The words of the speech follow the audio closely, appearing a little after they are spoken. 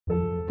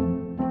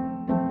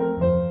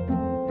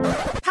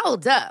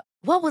Hold up.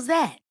 What was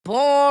that?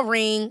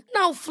 Boring.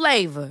 No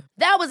flavor.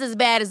 That was as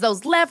bad as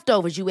those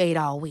leftovers you ate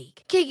all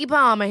week. Keke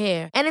Palmer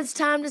here. And it's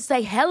time to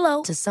say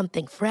hello to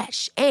something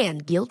fresh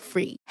and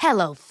guilt-free.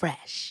 Hello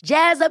Fresh.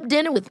 Jazz up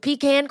dinner with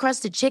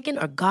pecan-crusted chicken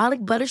or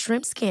garlic butter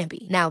shrimp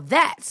scampi. Now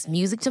that's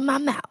music to my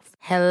mouth.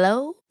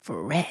 Hello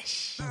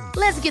Fresh.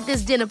 Let's get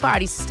this dinner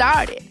party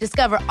started.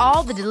 Discover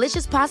all the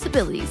delicious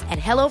possibilities at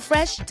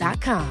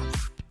hellofresh.com.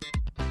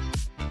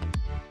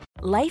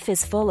 Life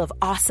is full of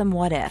awesome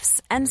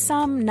what-ifs, and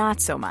some not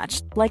so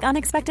much, like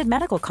unexpected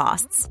medical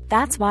costs.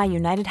 That's why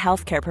United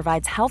Healthcare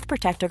provides Health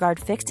Protector Guard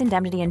fixed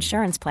indemnity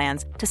insurance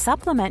plans to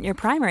supplement your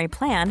primary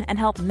plan and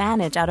help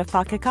manage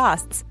out-of-pocket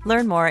costs.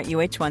 Learn more at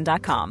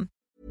uh1.com.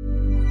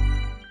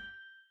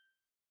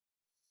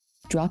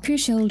 Drop your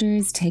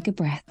shoulders, take a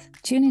breath,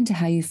 tune into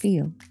how you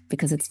feel,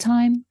 because it's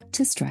time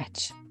to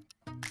stretch.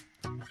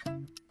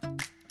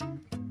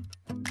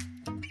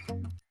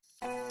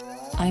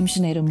 I'm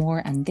Sinead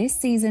O'Moore, and this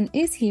season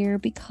is here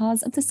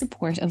because of the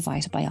support of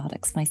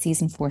Vitabiotics, my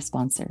season 4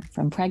 sponsor.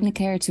 From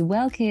Childcare to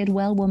Well Kid,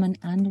 Well Woman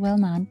and Well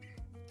Man,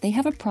 they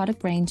have a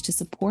product range to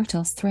support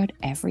us throughout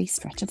every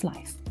stretch of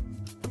life.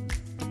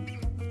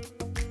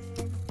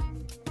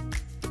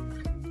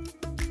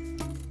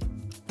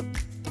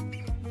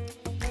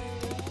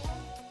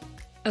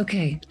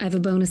 Okay, I have a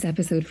bonus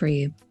episode for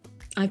you.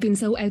 I've been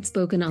so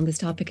outspoken on this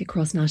topic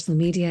across national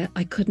media,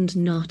 I couldn't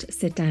not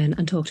sit down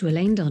and talk to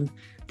Elaine Dunn,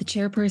 the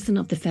chairperson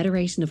of the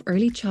Federation of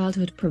Early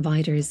Childhood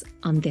Providers,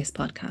 on this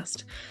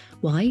podcast.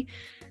 Why?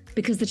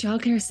 Because the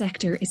childcare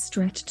sector is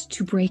stretched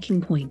to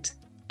breaking point,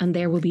 and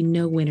there will be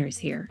no winners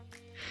here.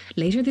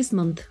 Later this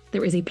month,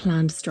 there is a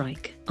planned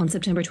strike on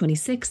September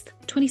 26th,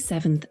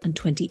 27th and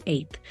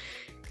 28th.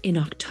 In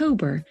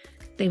October,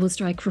 they will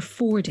strike for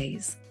 4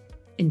 days.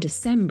 In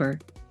December,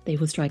 they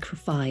will strike for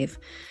 5.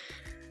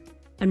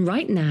 And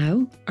right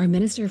now, our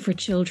Minister for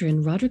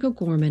Children, Roderick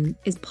O'Gorman,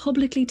 is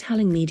publicly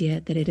telling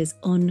media that it is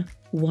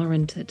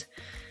unwarranted.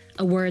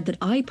 A word that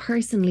I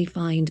personally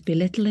find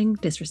belittling,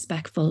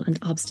 disrespectful and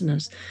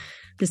obstinate.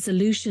 The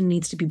solution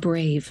needs to be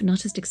brave, not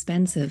just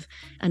expensive,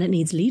 and it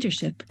needs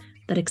leadership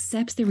that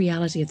accepts the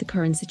reality of the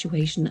current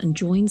situation and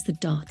joins the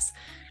dots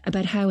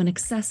about how an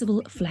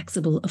accessible,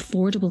 flexible,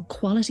 affordable,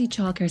 quality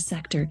childcare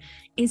sector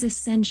is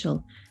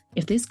essential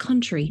if this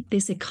country,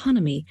 this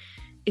economy,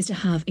 is to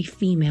have a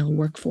female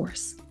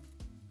workforce.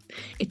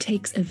 It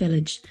takes a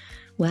village.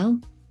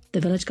 Well, the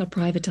village got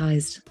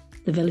privatised.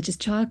 The village's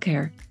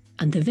childcare,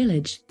 and the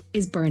village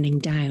is burning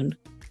down.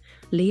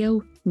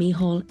 Leo,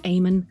 Mihal,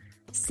 Eamon,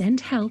 send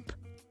help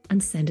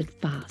and send it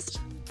fast.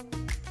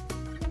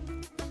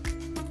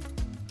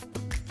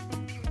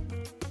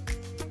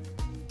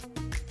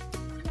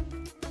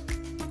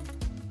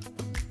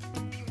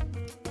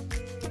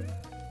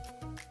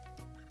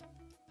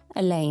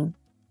 Elaine,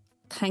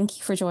 thank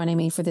you for joining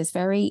me for this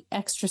very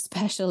extra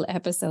special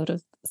episode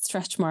of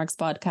Stretch Marks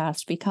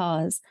podcast,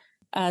 because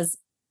as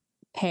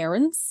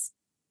parents,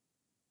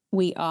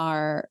 we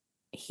are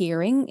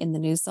hearing in the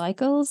news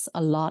cycles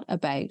a lot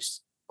about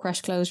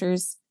creche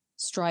closures,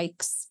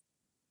 strikes,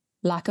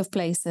 lack of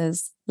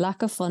places,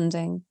 lack of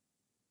funding,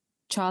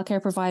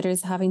 childcare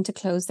providers having to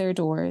close their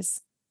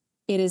doors.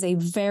 It is a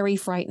very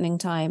frightening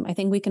time. I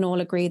think we can all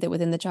agree that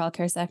within the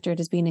childcare sector, it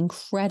has been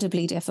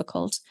incredibly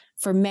difficult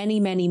for many,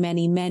 many,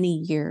 many, many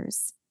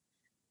years.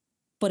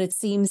 But it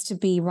seems to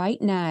be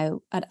right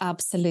now at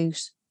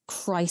absolute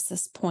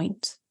crisis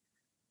point.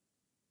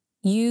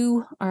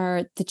 You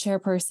are the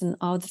chairperson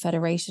of the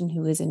Federation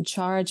who is in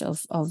charge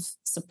of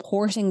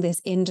supporting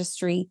this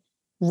industry,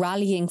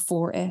 rallying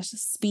for it,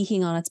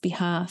 speaking on its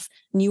behalf.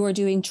 And you are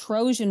doing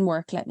Trojan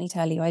work, let me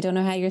tell you. I don't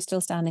know how you're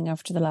still standing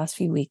after the last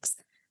few weeks.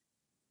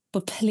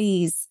 But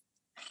please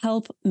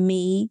help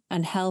me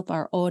and help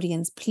our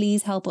audience.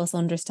 Please help us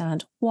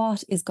understand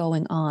what is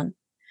going on.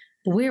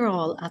 We're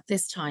all at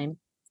this time,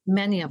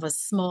 many of us,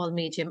 small,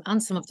 medium,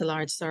 and some of the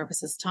large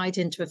services, tied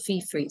into a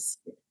fee freeze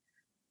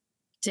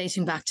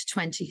dating back to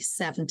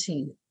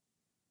 2017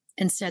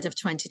 instead of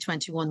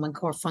 2021 when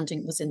core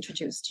funding was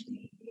introduced.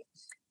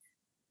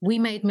 We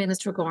made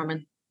Minister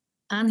O'Gorman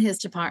and his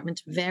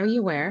department very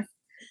aware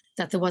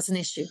that there was an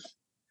issue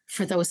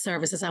for those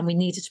services and we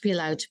needed to be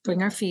allowed to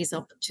bring our fees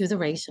up to the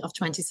rate of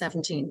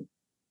 2017.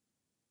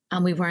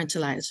 And we weren't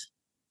allowed.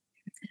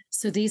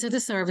 So these are the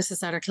services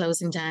that are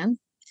closing down.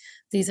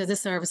 These are the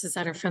services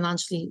that are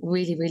financially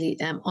really, really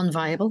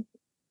unviable.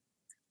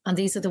 And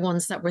these are the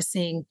ones that we're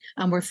seeing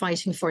and we're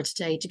fighting for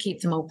today to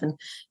keep them open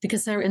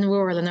because they're in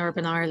rural and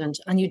urban Ireland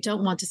and you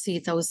don't want to see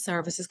those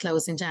services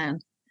closing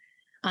down.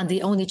 And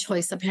the only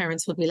choice that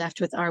parents will be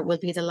left with will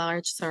be the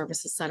large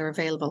services that are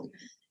available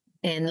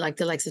in like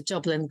the likes of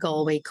Dublin,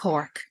 Galway,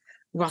 Cork,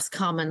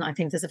 Roscommon. I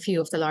think there's a few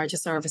of the larger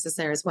services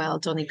there as well,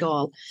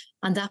 Donegal.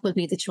 And that will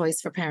be the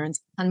choice for parents.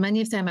 And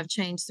many of them have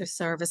changed their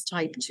service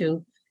type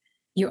to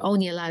you're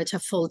only allowed to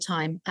have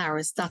full-time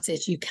hours. That's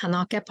it. You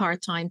cannot get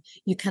part-time.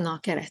 You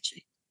cannot get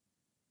etchi.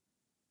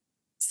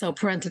 So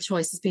parental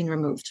choice has been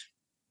removed.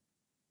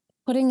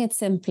 Putting it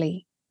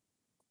simply,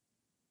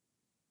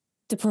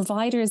 the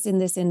providers in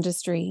this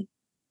industry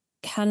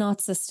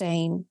cannot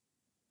sustain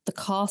the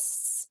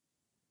costs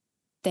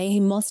they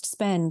must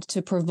spend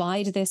to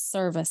provide this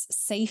service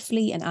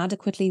safely and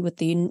adequately with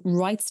the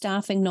right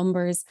staffing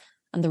numbers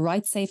and the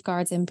right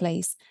safeguards in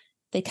place,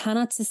 they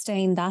cannot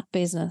sustain that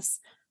business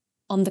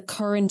on the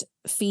current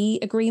fee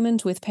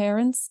agreement with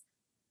parents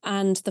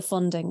and the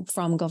funding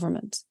from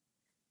government.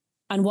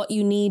 And what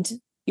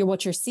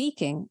you're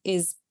seeking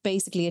is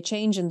basically a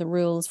change in the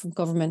rules from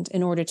government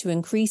in order to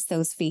increase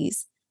those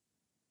fees.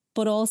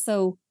 But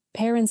also,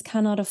 parents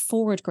cannot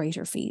afford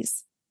greater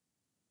fees.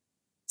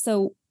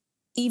 So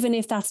even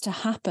if that's to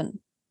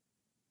happen,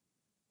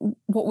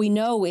 what we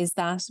know is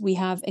that we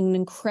have an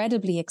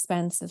incredibly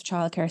expensive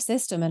childcare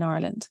system in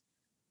Ireland.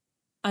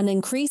 And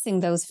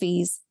increasing those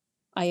fees,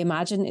 I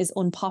imagine, is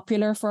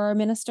unpopular for our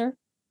minister,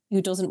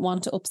 who doesn't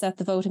want to upset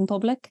the voting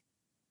public.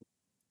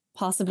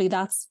 Possibly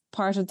that's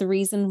part of the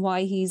reason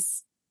why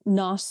he's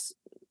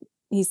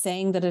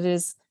saying that it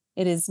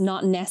is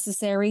not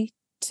necessary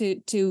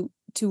to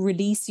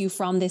release you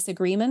from this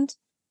agreement.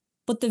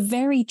 But the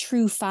very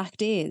true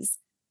fact is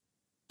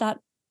that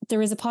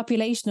there is a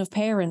population of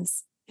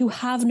parents who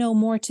have no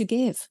more to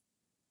give.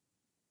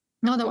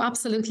 No,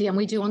 absolutely. And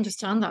we do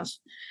understand that.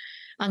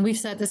 And we've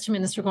said this to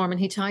Minister Gorman.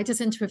 He tied us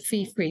into a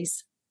fee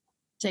freeze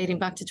dating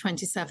back to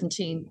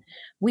 2017.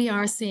 We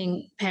are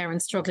seeing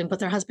parents struggling, but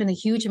there has been a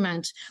huge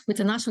amount with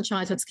the National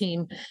Childhood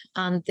Scheme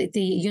and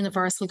the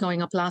universal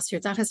going up last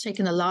year. That has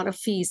taken a lot of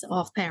fees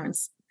off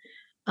parents.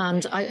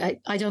 And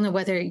I don't know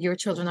whether your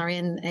children are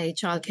in a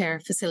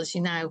childcare facility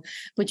now,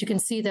 but you can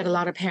see that a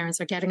lot of parents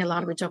are getting a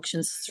lot of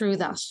reductions through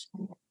that.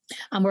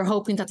 And we're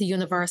hoping that the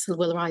universal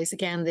will rise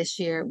again this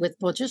year with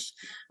budget.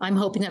 I'm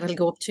hoping that it'll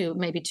go up to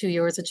maybe €2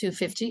 or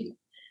 €2.50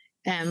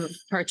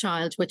 per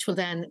child, which will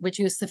then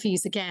reduce the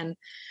fees again.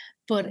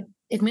 But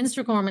if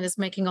Minister Gorman is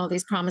making all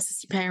these promises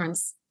to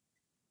parents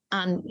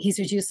and he's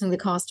reducing the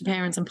cost to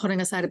parents and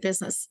putting us out of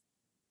business,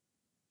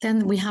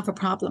 then we have a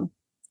problem.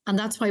 And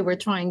that's why we're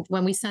trying,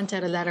 when we sent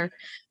out a letter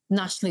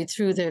nationally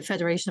through the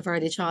Federation of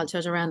Early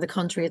Childhood around the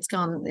country, it's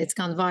gone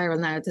viral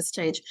now at this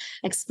stage,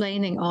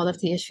 explaining all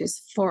of the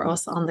issues for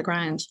us on the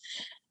ground.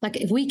 Like,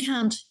 if we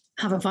can't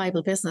have a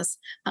viable business,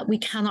 we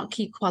cannot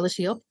keep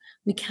quality up.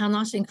 We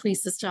cannot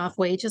increase the staff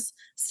wages.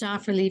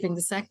 Staff are leaving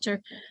the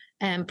sector.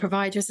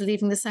 Providers are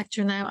leaving the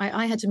sector now.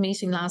 I had a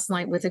meeting last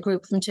night with a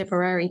group from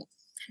Tipperary.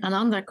 And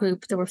on that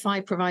group, there were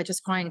 5 providers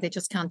crying they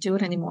just can't do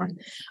it anymore.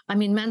 I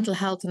mean, mental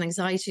health and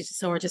anxiety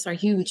disorders are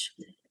huge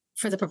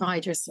for the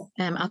providers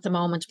at the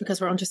moment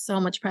because we're under so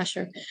much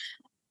pressure.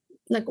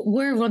 Like,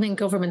 we're running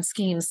government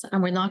schemes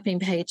and we're not being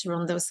paid to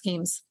run those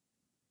schemes.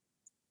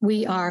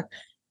 We are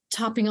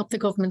topping up the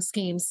government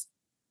schemes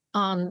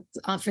on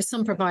for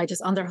some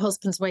providers on their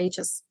husbands'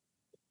 wages.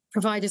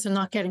 Providers are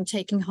not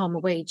taking home a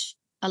wage.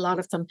 A lot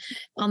of them.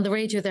 On the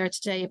radio there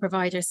today, a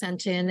provider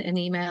sent in an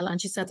email and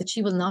she said that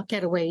she will not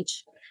get a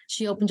wage.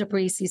 She opened up her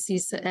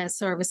ECC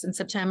service in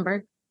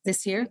September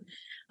this year,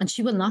 and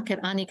she will not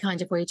get any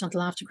kind of wage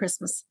until after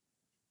Christmas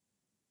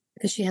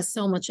because she has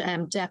so much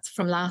debt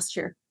from last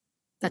year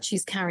that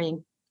she's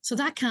carrying. So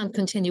that can't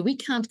continue. We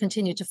can't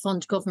continue to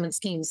fund government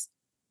schemes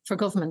for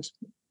government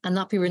and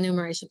not be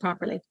remunerated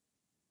properly.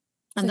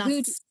 And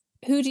so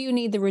who do you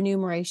need the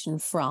remuneration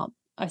from?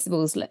 I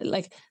suppose,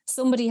 like,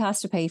 somebody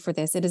has to pay for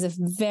this. It is a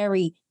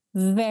very,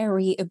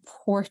 very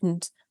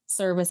important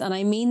service. And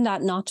I mean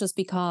that not just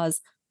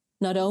because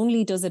not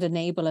only does it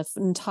enable an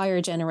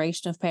entire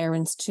generation of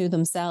parents to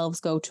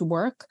themselves go to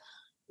work,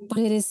 but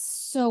it is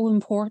so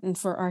important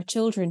for our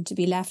children to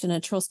be left in a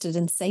trusted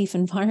and safe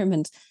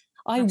environment.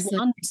 I Absolutely.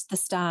 want the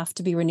staff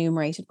to be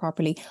remunerated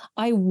properly.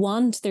 I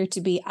want there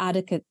to be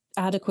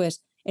adequate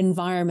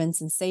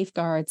environments and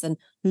safeguards and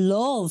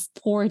love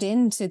poured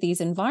into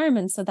these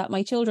environments so that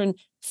my children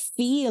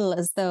feel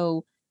as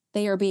though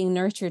they are being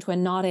nurtured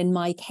when not in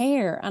my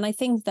care. And I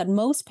think that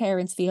most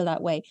parents feel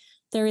that way.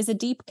 There is a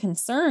deep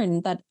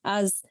concern that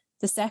as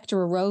the sector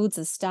erodes,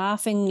 as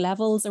staffing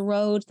levels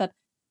erode, that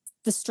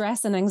the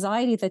stress and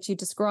anxiety that you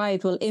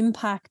described will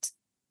impact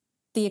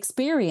the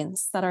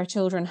experience that our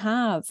children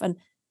have. And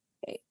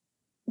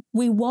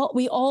we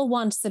all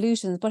want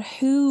solutions, but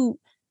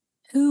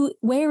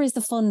where is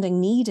the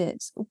funding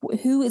needed?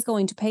 Who is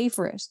going to pay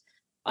for it?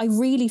 I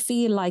really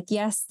feel like,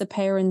 yes, the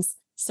parents,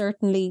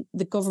 certainly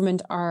the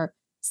government are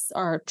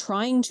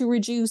trying to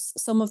reduce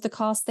some of the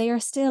costs. They are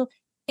still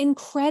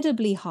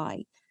incredibly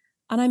high.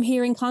 And I'm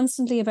hearing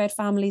constantly about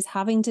families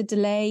having to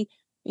delay,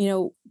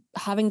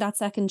 having that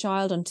second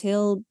child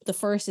until the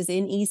first is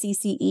in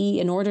ECCE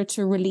in order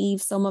to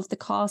relieve some of the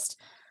cost.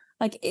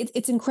 Like,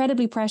 it's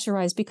incredibly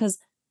pressurized because,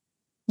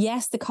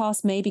 yes, the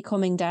cost may be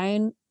coming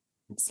down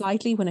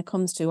slightly when it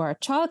comes to our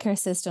childcare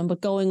system,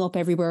 but going up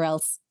everywhere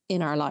else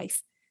in our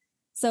life.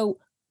 So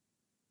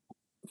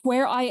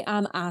where I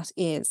am at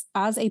is,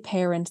 as a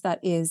parent that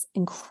is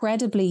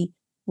incredibly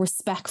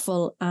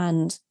respectful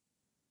and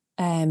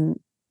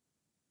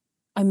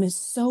I'm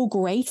so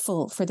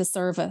grateful for the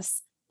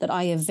service that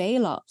I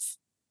avail of,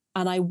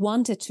 and I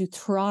want it to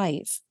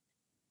thrive.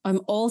 I'm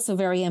also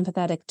very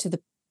empathetic to the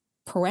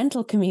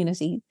parental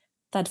community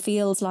that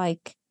feels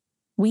like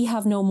we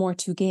have no more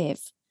to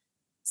give.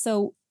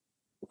 So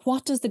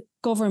what does the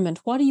government,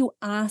 what are you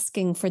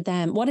asking for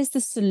them? What is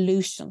the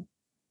solution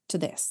to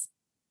this?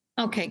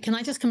 Okay, can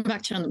I just come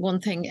back to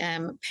one thing?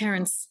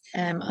 Parents,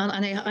 and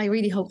I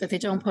really hope that they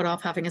don't put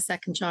off having a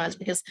second child,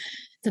 because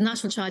the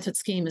National Childhood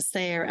Scheme is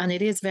there and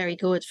it is very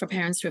good for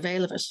parents to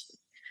avail of it.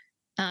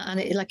 And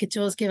it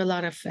does give a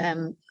lot of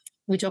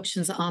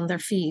reductions on their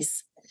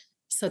fees.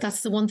 So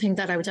that's the one thing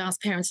that I would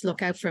ask parents to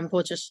look out for in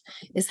budget,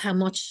 is how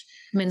much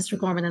Minister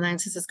Gorman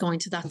announces is going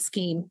to that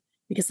scheme,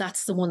 because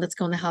that's the one that's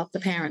going to help the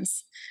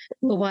parents.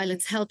 But while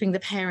it's helping the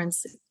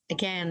parents,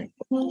 again,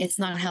 it's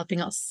not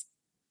helping us.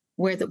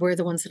 We're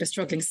the ones that are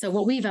struggling. So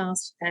what we've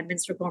asked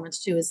Minister Gorman to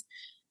do is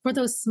for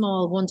those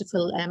small,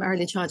 wonderful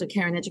early childhood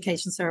care and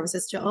education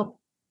services to up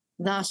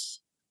that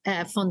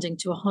funding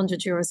to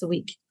 €100 a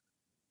week.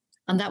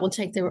 And that will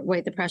take away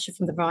the pressure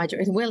from the provider.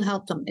 It will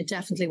help them. It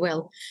definitely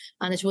will.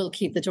 And it will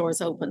keep the doors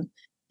open.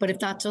 But if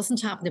that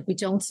doesn't happen, if we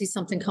don't see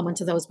something coming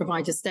to those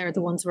providers, they're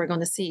the ones we're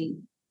going to see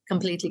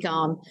completely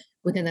gone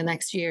within the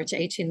next year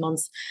to 18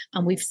 months.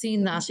 And we've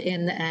seen that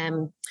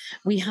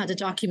we had a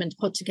document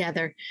put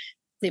together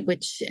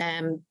which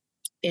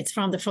it's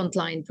from the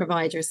frontline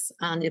providers,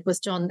 and it was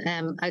done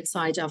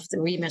outside of the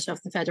remit of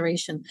the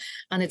Federation.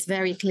 And it's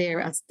very clear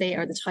as they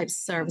are the types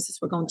of services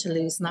we're going to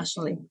lose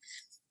nationally.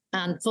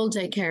 And full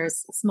day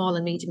carers, small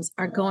and mediums,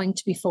 are going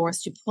to be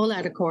forced to pull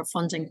out of core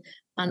funding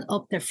and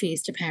up their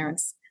fees to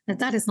parents. Now,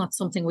 that is not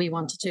something we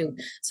want to do.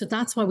 So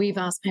that's why we've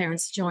asked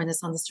parents to join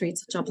us on the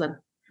streets of Dublin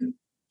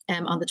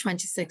on the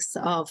 26th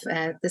of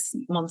this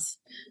month,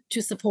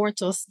 to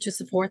support us, to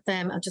support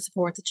them, and to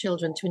support the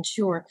children, to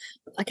ensure,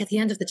 at the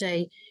end of the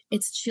day,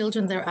 it's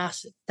children they're at,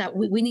 that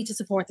we need to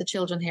support the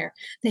children here.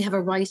 They have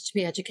a right to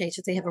be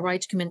educated. They have a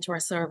right to come into our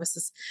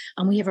services,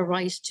 and we have a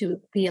right to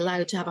be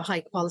allowed to have a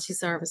high quality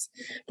service.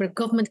 But if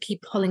government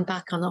keep pulling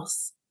back on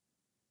us,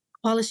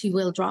 quality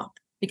will drop,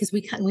 because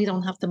we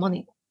don't have the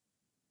money.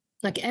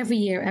 Every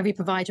year, every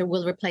provider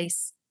will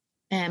replace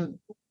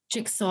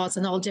jigsaws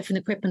and all different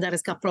equipment that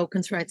has got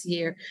broken throughout the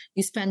year.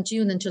 You spend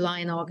June and July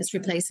and August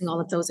replacing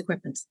all of those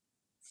equipment.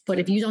 But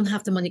if you don't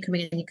have the money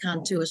coming in, you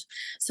can't do it.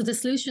 So the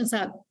solutions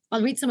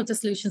I'll read some of the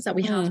solutions that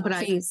we have put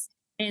out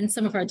in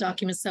some of our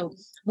documents. So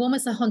one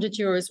was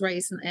 €100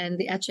 raise in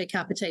the etche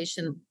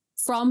capitation.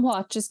 From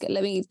what? Just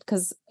let me,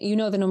 because you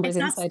know the numbers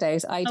inside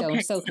out. I don't.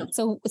 Okay,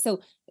 so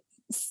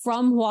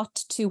from what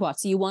to what?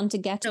 So you want to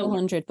get to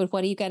 100, but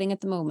what are you getting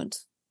at the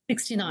moment?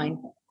 69.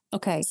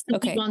 Okay. So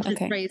we want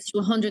it raised to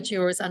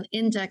 €100 and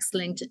index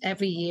linked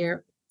every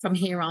year from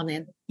here on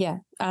in. Yeah,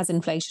 as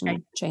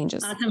inflation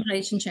changes. As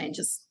inflation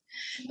changes.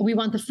 We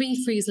want the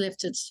fee freeze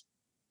lifted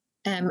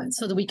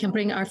so that we can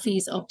bring our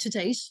fees up to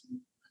date.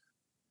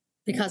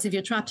 Because if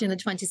you're trapped in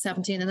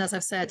 2017, and as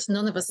I've said,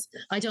 none of us,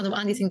 I don't know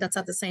anything that's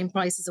at the same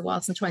price as it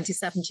was in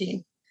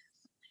 2017.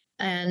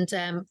 And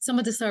some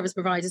of the service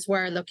providers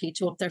were lucky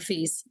to up their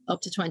fees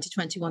up to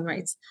 2021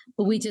 rates,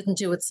 but we didn't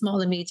do it.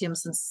 Small and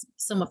mediums and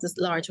some of the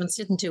large ones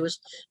didn't do it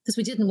because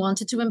we didn't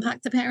want it to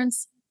impact the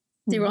parents.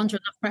 They were under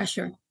enough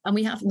pressure, and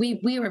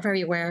we were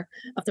very aware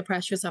of the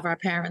pressures of our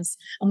parents,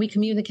 and we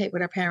communicate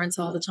with our parents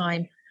all the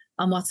time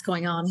on what's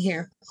going on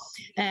here.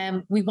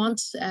 We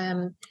want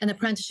an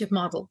apprenticeship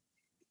model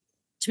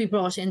to be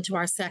brought into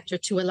our sector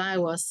to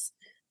allow us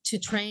to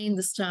train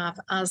the staff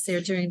as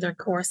they're doing their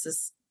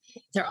courses.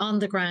 They're on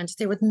the ground.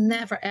 They would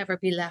never, ever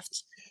be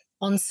left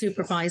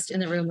unsupervised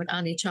in a room with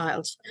any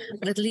child,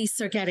 but at least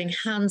they're getting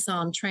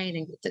hands-on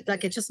training.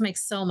 It just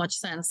makes so much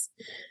sense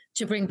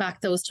to bring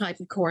back those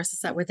type of courses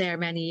that were there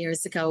many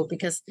years ago,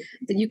 because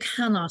you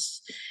cannot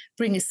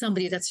bring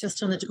somebody that's just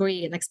done a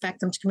degree and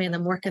expect them to come in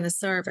and work in a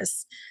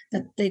service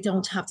that they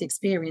don't have the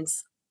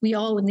experience. We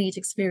all need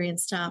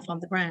experienced staff on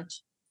the ground.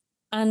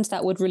 And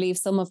that would relieve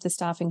some of the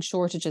staffing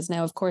shortages.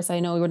 Now, of course, I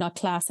know we're not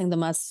classing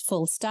them as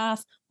full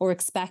staff or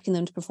expecting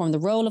them to perform the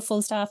role of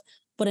full staff,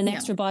 but an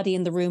extra body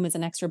in the room is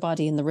an extra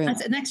body in the room.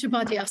 It's an extra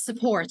body of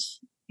support.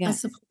 Yeah.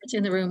 Support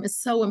in the room is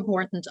so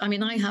important. I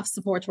mean, I have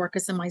support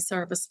workers in my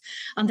service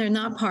and they're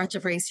not part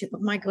of ratio, but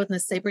my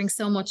goodness, they bring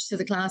so much to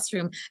the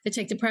classroom. They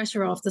take the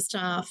pressure off the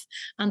staff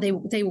and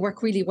they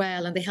work really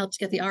well, and they help to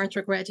get the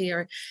artwork ready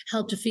or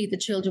help to feed the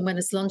children when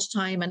it's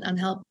lunchtime and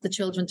help the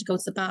children to go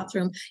to the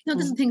bathroom.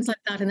 There's things like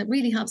that, and it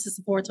really helps to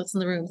support us in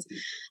the rooms.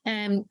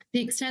 The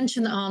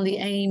extension on the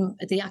AIM,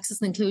 the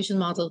access and inclusion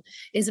model,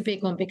 is a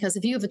big one, because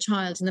if you have a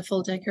child in a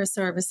full daycare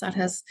service that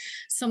has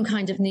some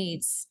kind of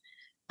needs,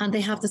 and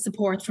they have the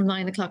support from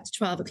 9 o'clock to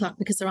 12 o'clock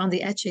because they're on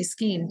the etche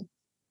scheme,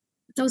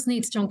 those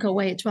needs don't go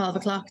away at 12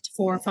 o'clock to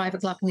 4 or 5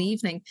 o'clock in the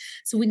evening.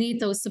 So we need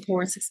those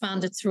supports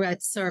expanded throughout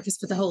the service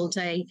for the whole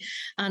day.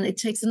 And it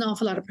takes an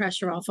awful lot of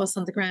pressure off us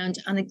on the ground,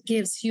 and it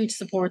gives huge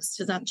supports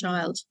to that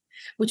child,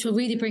 which will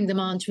really bring them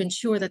on to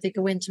ensure that they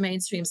go into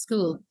mainstream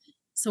school.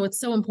 So it's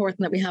so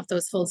important that we have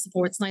those full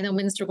supports. And I know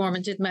Minister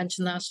Gorman did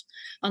mention that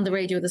on the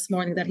radio this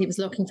morning, that he was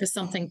looking for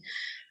something.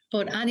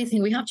 But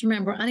anything, we have to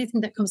remember,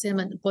 anything that comes in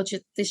the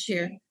budget this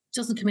year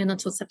doesn't come in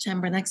until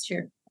September next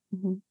year.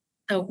 Mm-hmm.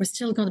 So we're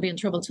still going to be in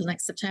trouble till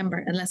next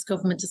September unless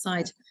government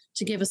decide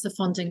to give us the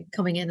funding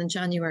coming in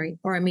January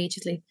or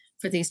immediately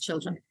for these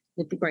children.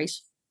 Would be great.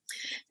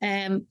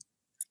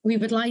 We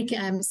would like,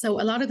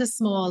 so a lot of the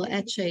small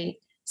etche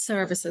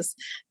services,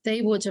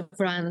 they would have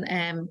run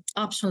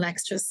optional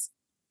extras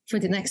for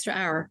the extra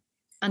hour.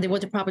 And they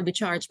would have probably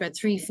charged about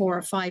 €3, €4,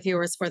 or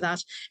 €5 for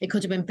that. It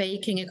could have been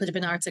baking, it could have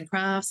been arts and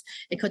crafts,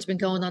 it could have been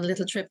going on a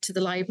little trip to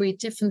the library,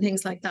 different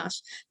things like that,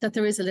 that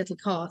there is a little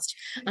cost.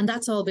 And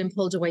that's all been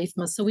pulled away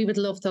from us. So we would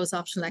love those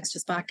optional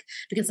extras back,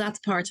 because that's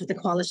part of the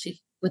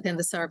quality within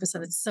the service.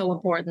 And it's so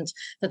important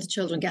that the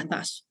children get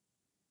that.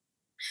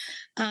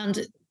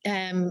 And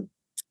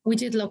we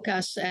did look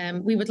at,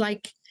 we would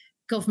like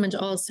government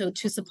also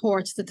to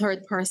support the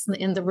third person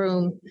in the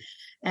room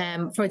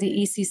for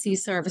the ECC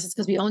services,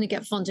 because we only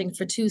get funding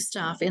for 2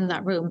 staff in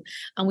that room,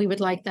 and we would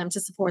like them to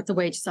support the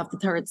wages of the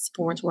third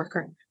support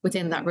worker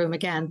within that room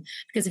again.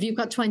 Because if you've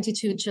got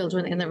 22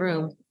 children in the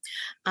room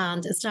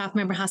and a staff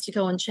member has to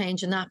go and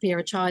change a nappy, or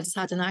a child has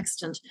had an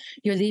accident,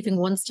 you're leaving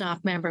one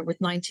staff member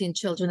with 19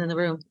 children in the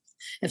room.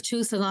 If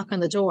 2 still knock on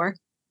the door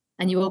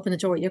and you open the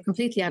door, you're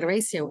completely out of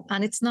ratio.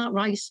 And it's not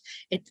right.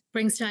 It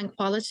brings down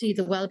quality,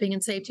 the well-being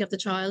and safety of the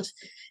child.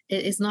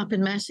 It has not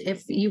been met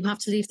if you have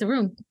to leave the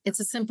room. It's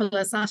as simple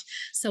as that.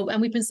 So, and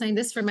we've been saying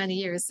this for many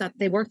years, that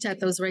they worked out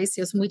those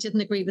ratios, and we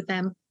didn't agree with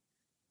them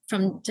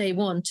from day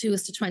one,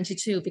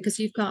 2:22, because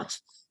you've got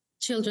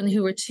children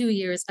who are 2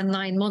 years and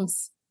 9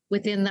 months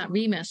within that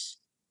remit.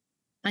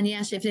 And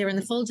yet, if they're in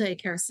the full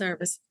daycare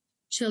service,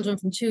 children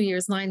from 2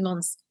 years, 9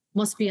 months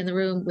must be in the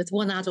room with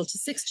one adult to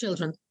 6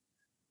 children.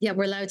 Yet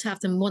we're allowed to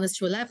have them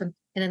 1:11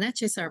 in an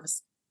etche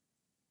service.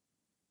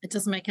 It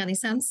doesn't make any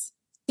sense.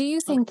 Do you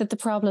think that the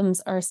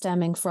problems are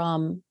stemming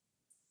from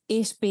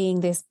it being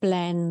this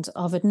blend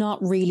of it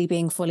not really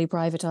being fully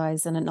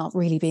privatised and it not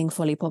really being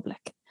fully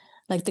public?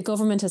 Like, the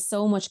government has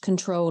so much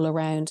control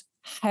around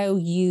how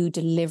you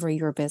deliver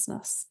your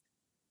business.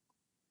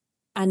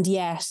 And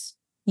yet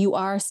you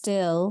are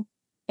still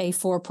a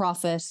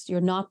for-profit,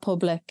 you're not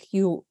public,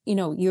 you're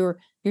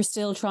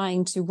still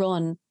trying to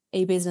run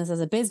a business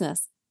as a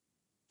business,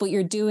 but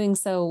you're doing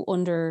so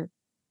under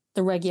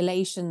the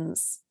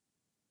regulations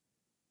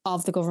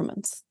of the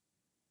government.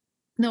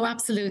 No,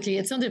 absolutely.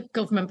 It's under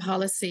government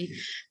policy.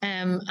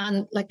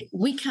 And like,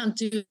 we can't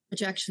do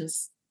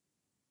projections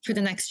for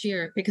the next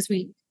year because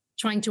we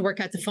trying to work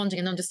out the funding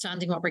and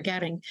understanding what we're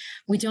getting.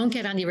 We don't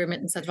get any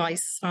remittance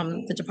advice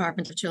from the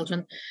Department of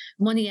Children.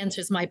 Money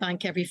enters my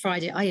bank every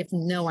Friday. I have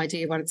no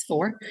idea what it's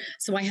for.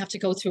 So I have to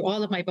go through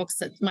all of my books,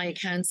 my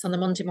accounts on the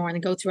Monday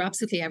morning, go through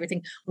absolutely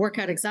everything, work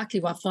out exactly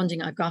what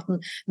funding I've gotten,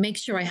 make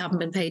sure I haven't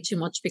been paid too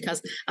much,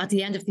 because at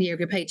the end of the year, if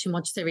you're paid too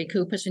much, they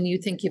recoup it and you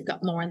think you've got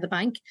more in the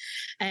bank.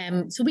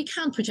 So we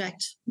can't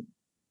project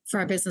for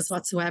our business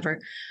whatsoever,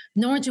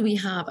 nor do we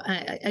have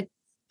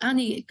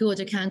any good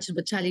accountant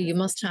would tell you you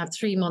must have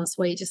 3 months'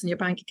 wages in your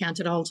bank account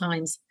at all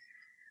times.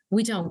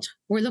 We don't.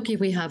 We're lucky if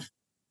we have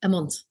a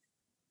month.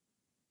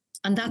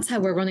 And that's how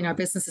we're running our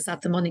businesses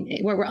at the moment,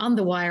 where we're on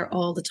the wire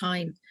all the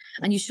time.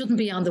 And you shouldn't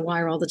be on the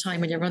wire all the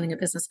time when you're running a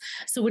business.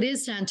 So it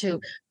is down to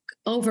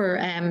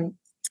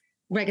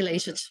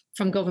regulated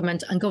from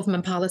government and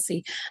government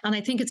policy. And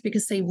I think it's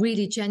because they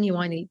really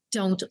genuinely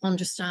don't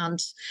understand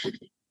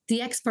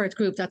the expert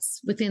group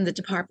that's within the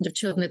Department of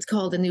Children. It's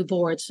called the New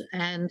Board.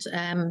 And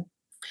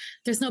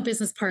there's no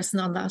business person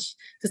on that.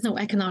 There's no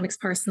economics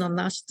person on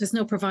that. There's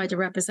no provider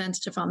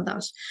representative on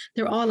that.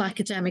 They're all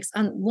academics,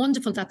 and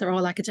wonderful that they're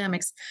all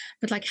academics.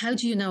 But like, how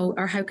do you know,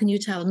 or how can you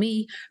tell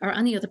me or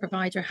any other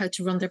provider how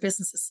to run their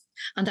businesses,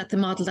 and that the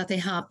model that they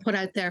have put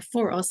out there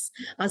for us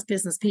as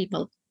business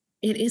people,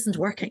 it isn't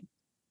working.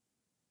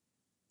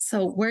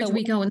 So where do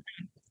we go?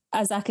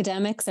 As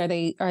academics, are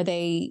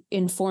they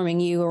informing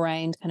you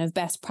around kind of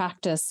best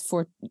practice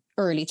for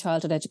early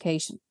childhood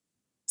education?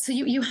 So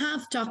you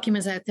have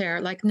documents out there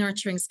like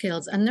Nurturing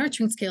Skills, and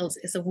Nurturing Skills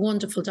is a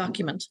wonderful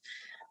document.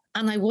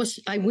 And I wish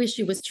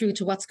it was true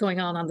to what's going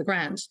on the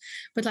ground.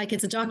 But like,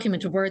 it's a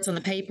document with words on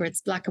the paper,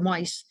 it's black and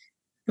white,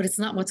 but it's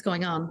not what's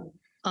going on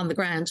the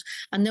ground.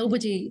 And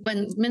nobody,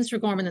 when Minister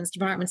Gorman and his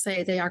department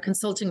say they are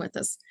consulting with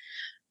us,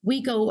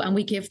 we go and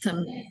we give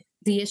them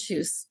the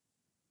issues.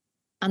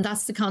 And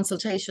that's the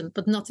consultation,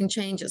 but nothing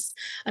changes.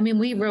 I mean,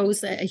 we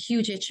rose a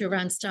huge issue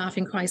around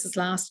staffing crisis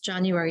last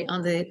January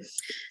on the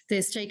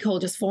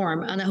stakeholders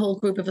forum, and a whole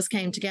group of us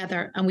came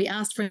together and we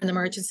asked for an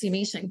emergency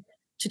meeting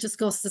to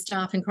discuss the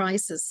staffing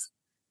crisis.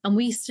 And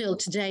we still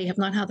today have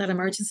not had that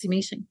emergency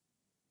meeting.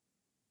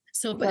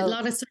 So a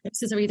lot of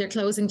services are either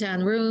closing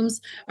down rooms,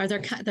 or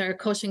they're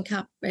cutting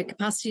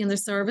capacity in their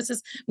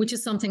services, which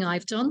is something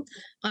I've done.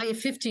 I have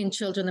 15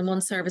 children in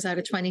one service out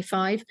of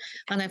 25,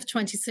 and I have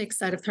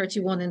 26 out of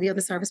 31 in the other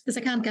service, because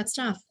I can't get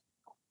staff.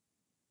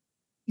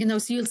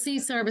 So you'll see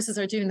services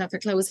are doing that. They're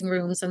closing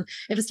rooms. And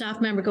if a staff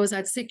member goes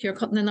out sick, you're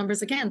cutting the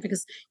numbers again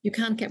because you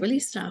can't get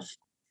relief staff.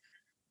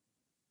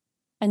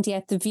 And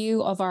yet the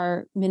view of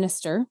our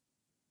minister,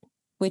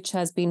 which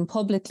has been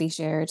publicly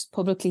shared,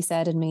 publicly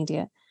said in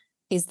media,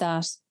 is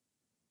that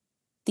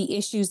the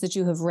issues that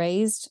you have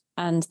raised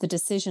and the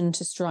decision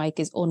to strike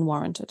is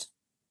unwarranted.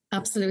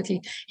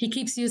 Absolutely. He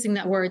keeps using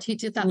that word. He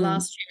did that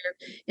last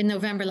year. In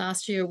November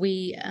last year,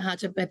 we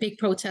had a big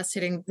protest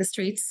hitting the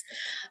streets,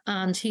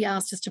 and he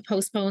asked us to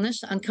postpone it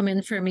and come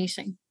in for a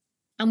meeting.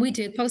 And we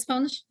did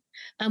postpone it,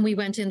 and we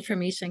went in for a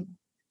meeting,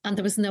 and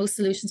there was no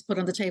solutions put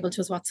on the table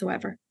to us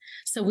whatsoever.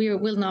 So we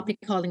will not be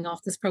calling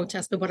off this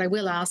protest. But what I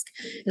will ask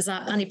is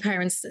that any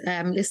parents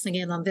listening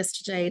in on this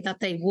today, that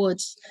they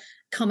would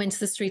come into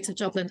the streets of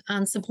Dublin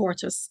and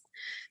support us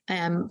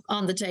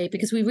on the day,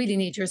 because we really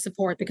need your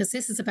support, because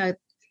this is about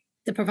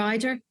the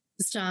provider,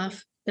 the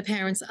staff, the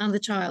parents and the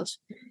child.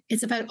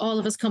 It's about all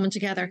of us coming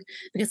together,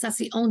 because that's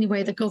the only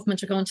way the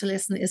government are going to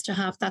listen, is to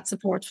have that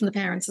support from the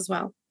parents as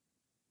well.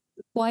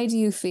 Why do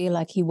you feel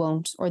like he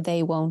won't, or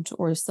they won't,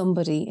 or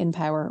somebody in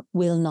power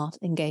will not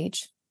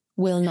engage,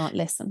 will not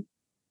listen?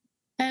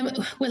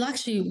 Well,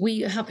 actually, we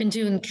have been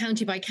doing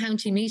county by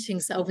county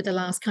meetings over the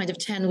last kind of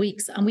 10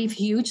 weeks, and we've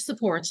huge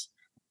support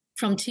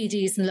from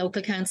TDs and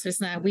local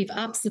councillors now. We've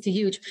absolutely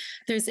huge.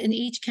 There's in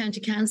each county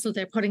council,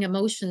 they're putting a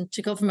motion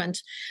to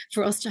government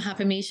for us to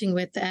have a meeting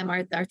with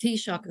our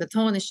Taoiseach, the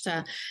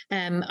Taoiseach,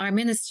 our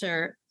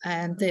minister,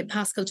 and the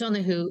Pascal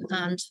Donoghue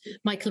and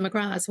Michael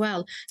McGrath as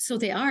well. So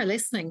they are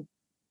listening.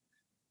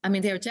 I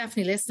mean, they're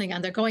definitely listening,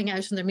 and they're going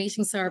out in their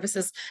meeting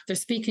services. They're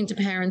speaking to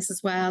parents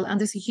as well. And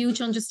there's a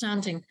huge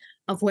understanding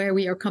of where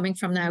we are coming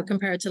from now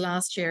compared to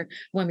last year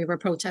when we were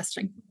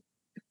protesting.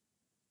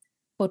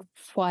 But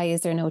why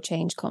is there no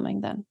change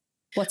coming then?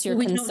 What's your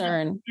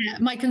concern?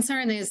 My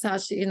concern is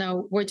that,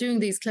 we're doing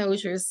these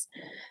closures,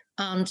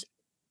 and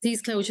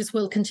these closures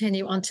will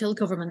continue until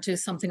government do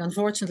something.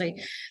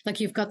 Unfortunately, like,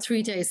 you've got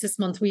 3 days this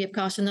month. We have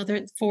got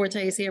another 4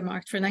 days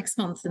earmarked for next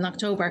month in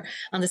October,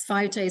 and there's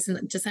 5 days in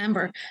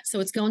December.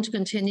 So it's going to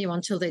continue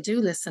until they do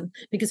listen,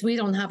 because we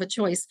don't have a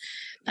choice.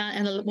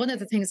 And one of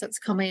the things that's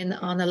come in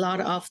on a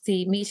lot of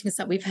the meetings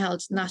that we've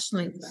held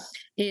nationally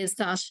is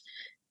that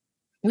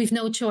we've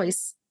no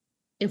choice.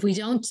 If we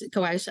don't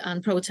go out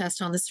and protest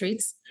on the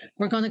streets,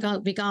 we're going to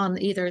be gone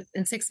either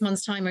in 6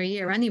 months' time or a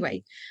year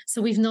anyway.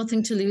 So we've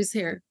nothing to lose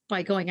here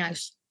by going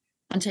out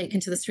and taking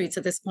to the streets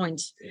at this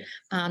point.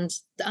 And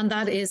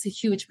that is a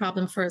huge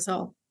problem for us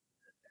all.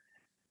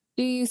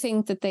 Do you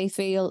think that they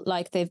feel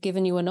like they've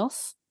given you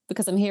enough?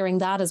 Because I'm hearing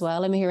that as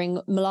well. I'm hearing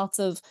lots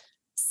of,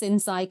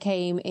 since I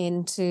came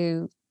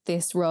into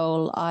this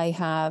role, I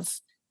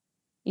have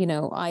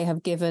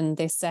given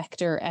this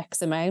sector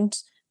X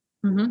amount.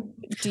 Mm-hmm.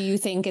 Do you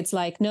think it's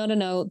like,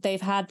 no, they've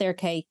had their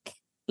cake,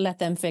 let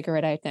them figure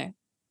it out now?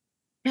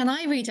 Can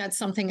I read out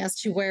something as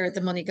to where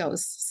the money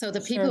goes, so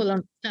that people will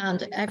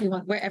understand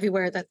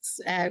everywhere that's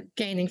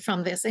gaining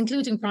from this,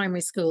 including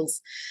primary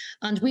schools?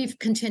 And we've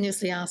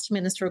continuously asked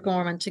Minister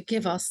O'Gorman to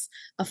give us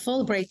a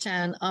full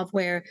breakdown of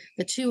where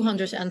the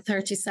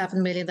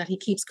 237 million that he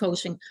keeps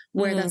quoting,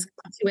 where that's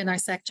in our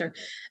sector.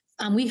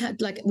 And we've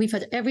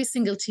had every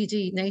single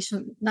TD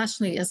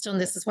nationally has done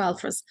this as well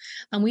for us.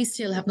 And we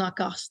still have not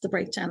got the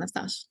breakdown of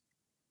that.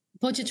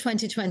 Budget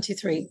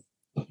 2023,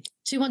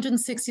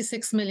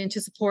 266 million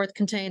to support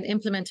contain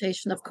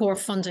implementation of core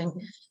funding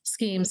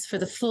schemes for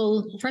the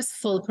first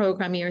full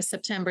programme year,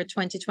 September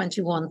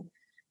 2021.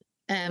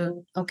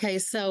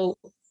 So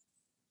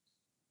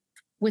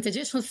with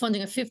additional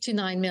funding of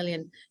 59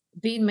 million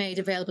being made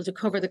available to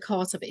cover the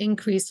cost of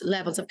increased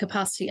levels of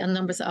capacity and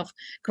numbers of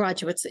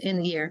graduates in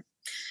the year.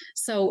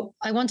 So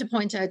I want to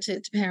point out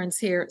to parents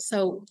here.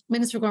 So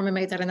Minister O'Gorman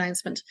made that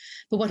announcement,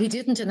 but what he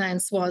didn't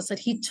announce was that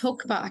he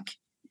took back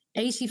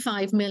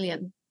 85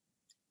 million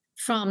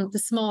from the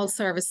small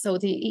service, so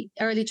the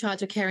early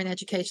childhood care and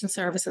education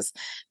services.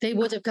 They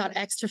would have got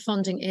extra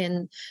funding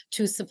in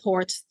to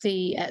support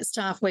the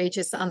staff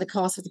wages and the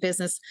cost of the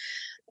business.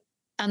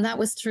 And that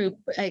was through,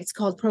 it's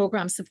called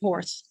programme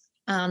support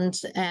and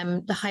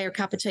the higher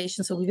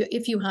capitation. So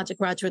if you had a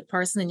graduate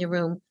person in your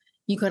room,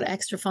 you got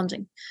extra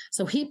funding.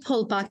 So he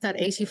pulled back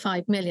that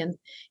 85 million.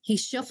 He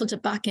shuffled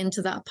it back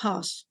into that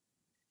pot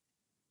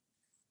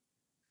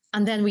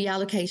and then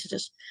reallocated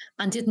it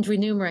and didn't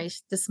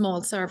remunerate the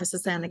small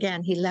services then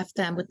again. He left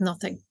them with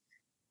nothing.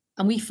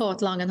 And we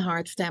fought long and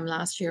hard for them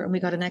last year, and we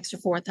got an extra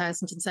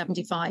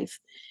 4,075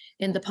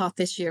 in the pot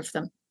this year for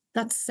them.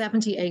 That's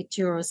 78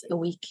 euros a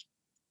week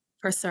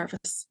per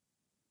service.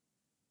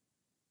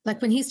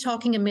 Like, when he's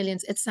talking in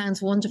millions, it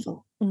sounds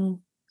wonderful. Mm.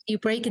 You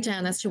break it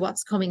down as to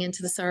what's coming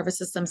into the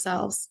services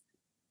themselves,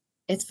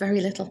 it's very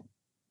little.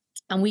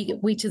 And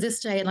we to this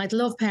day, and I'd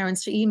love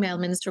parents to email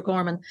Minister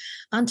O'Gorman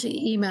and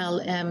to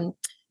email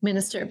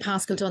Minister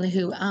Pascal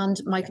Donoghue and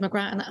Michael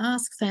McGrath and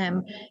ask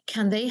them,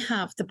 can they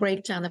have the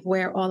breakdown of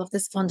where all of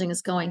this funding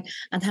is going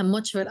and how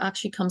much of it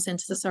actually comes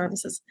into the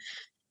services?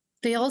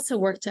 They also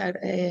worked out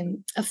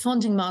a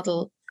funding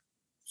model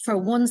for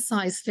one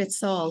size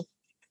fits all.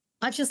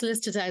 I've just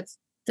listed out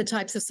the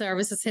types of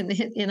services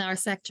in our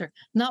sector.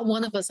 Not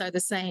one of us are the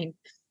same.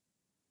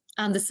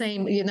 And the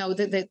same,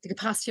 the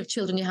capacity of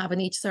children you have in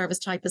each service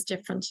type is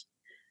different.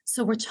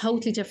 So we're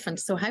totally different.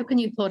 So how can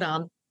you put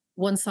on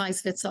one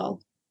size fits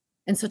all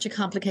in such a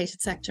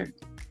complicated sector?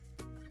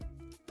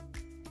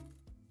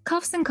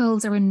 Coughs and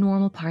colds are a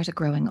normal part of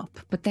growing up,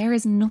 but there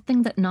is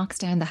nothing that knocks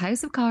down the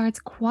house of cards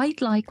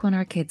quite like when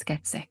our kids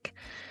get sick.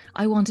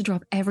 I want to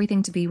drop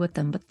everything to be with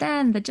them, but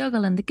then the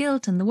juggle and the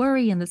guilt and the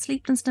worry and the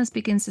sleeplessness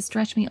begins to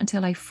stretch me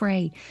until I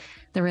fray.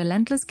 The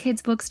relentless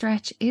kids bug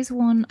stretch is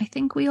one I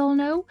think we all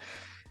know,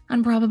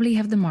 and probably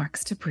have the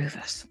marks to prove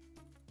it.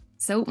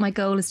 So my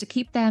goal is to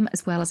keep them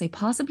as well as I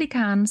possibly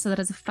can, so that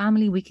as a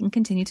family we can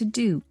continue to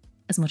do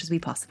as much as we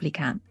possibly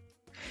can.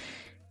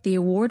 The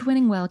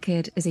award-winning Well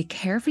Kid is a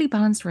carefully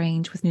balanced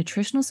range with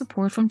nutritional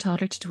support from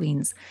toddler to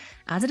tweens,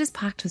 as it is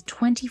packed with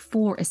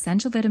 24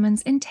 essential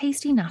vitamins in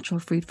tasty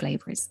natural fruit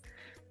flavours.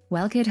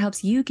 Well Kid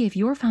helps you give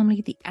your family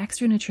the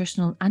extra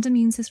nutritional and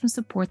immune system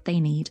support they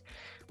need,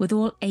 with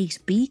all 8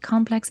 B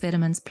complex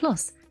vitamins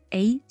plus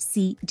A,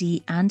 C,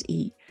 D and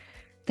E.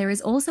 There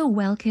is also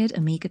Well Kid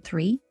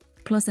Omega-3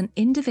 plus an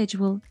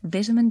individual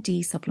vitamin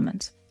D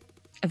supplement.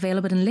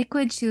 Available in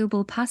liquid,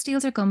 chewable,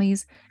 pastilles or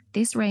gummies,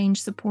 this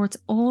range supports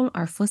all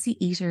our fussy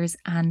eaters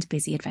and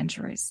busy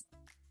adventurers.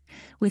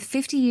 With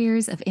 50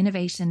 years of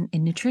innovation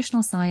in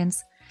nutritional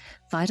science,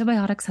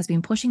 Vitabiotics has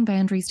been pushing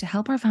boundaries to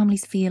help our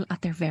families feel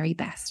at their very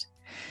best.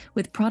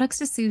 With products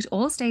to suit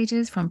all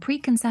stages from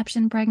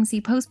preconception,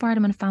 pregnancy,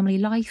 postpartum and family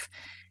life,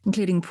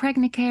 including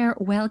Pregnacare,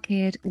 Well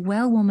Kid,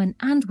 Well Woman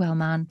and Well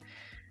Man,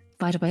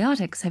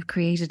 Vitabiotics have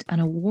created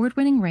an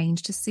award-winning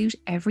range to suit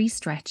every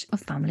stretch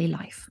of family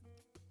life.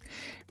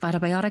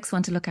 Vitabiotics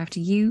want to look after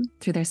you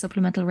through their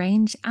supplemental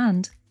range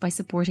and by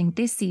supporting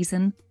this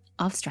season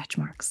of stretch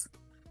marks.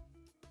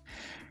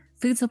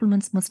 Food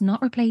supplements must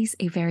not replace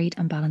a varied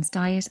and balanced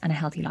diet and a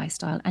healthy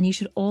lifestyle, and you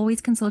should always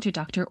consult your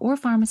doctor or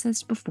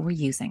pharmacist before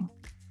using.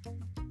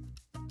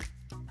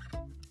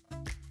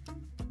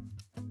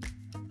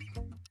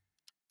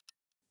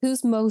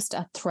 Who's most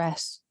at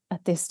threat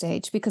at this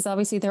stage? Because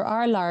obviously there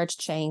are large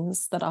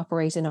chains that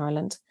operate in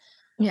Ireland.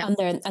 Yeah.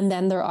 And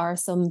then there are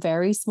some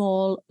very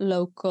small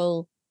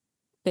local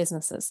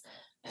businesses.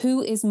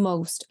 Who is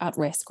most at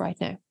risk right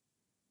now?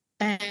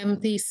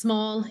 The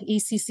small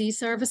ECC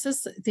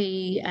services,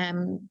 the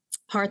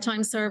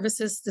part-time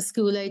services, the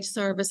school age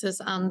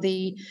services, and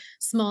the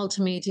small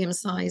to medium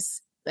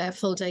size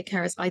full day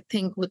carers, I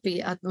think would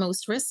be at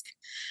most risk.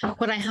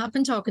 But I have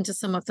been talking to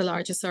some of the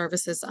larger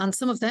services, and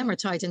some of them are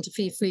tied into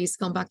fee freeze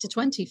going back to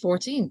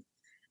 2014.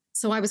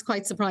 So I was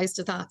quite surprised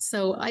at that.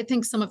 So I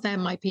think some of them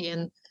might be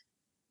in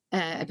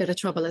a bit of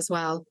trouble as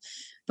well.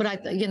 But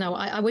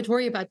I would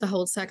worry about the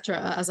whole sector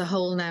as a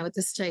whole now at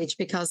this stage,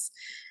 because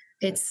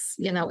it's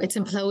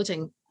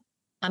imploding.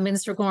 And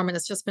Minister Gorman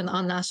has just been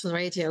on national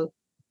radio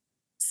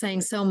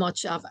saying so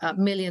much of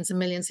millions and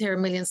millions here,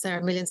 millions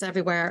there, millions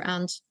everywhere.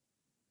 And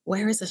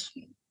where is it?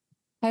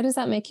 How does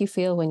that make you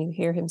feel when you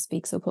hear him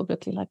speak so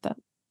publicly like that?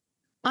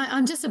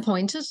 I'm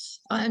disappointed.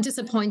 I'm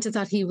disappointed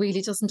that he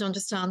really doesn't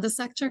understand the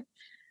sector.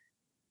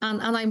 And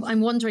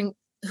I'm wondering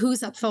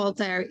who's at fault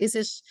there. Is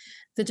it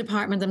the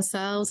department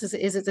themselves?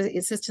 Is it the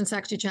Assistant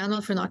Secretary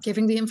General for not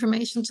giving the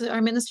information to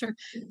our minister?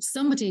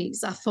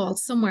 Somebody's at fault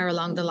somewhere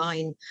along the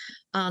line.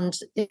 And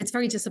it's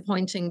very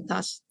disappointing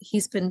that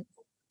he's been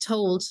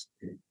told,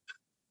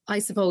 I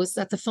suppose,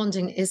 that the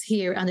funding is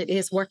here and it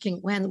is working,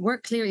 when we're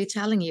clearly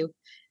telling you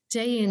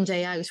day in,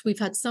 day out. We've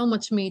had so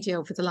much media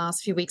over the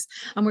last few weeks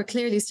and we're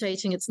clearly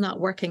stating it's not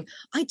working.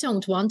 I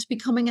don't want to be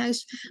coming out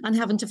and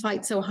having to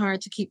fight so hard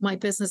to keep my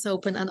business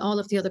open and all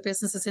of the other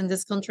businesses in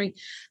this country.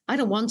 I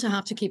don't want to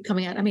have to keep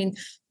coming out. I mean,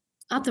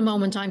 at the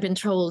moment, I'm being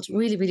trolled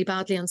really, really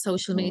badly on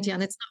social media,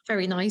 and it's not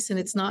very nice, and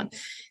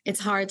it's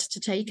hard to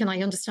take. And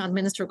I understand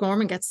Minister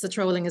Gorman gets the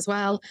trolling as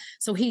well.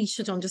 So he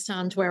should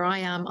understand where I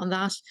am on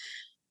that.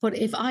 But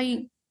if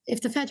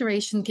the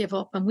Federation give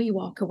up and we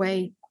walk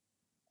away,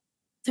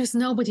 there's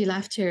nobody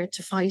left here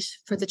to fight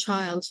for the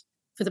child,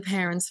 for the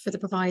parents, for the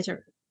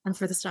provider, and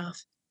for the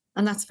staff.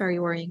 And that's very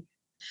worrying.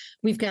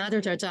 We've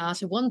gathered our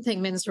data. One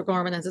thing Minister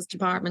Gorman and his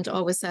department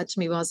always said to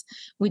me was,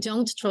 we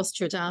don't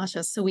trust your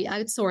data. So we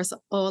outsource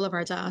all of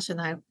our data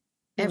now.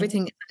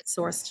 Everything is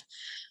outsourced.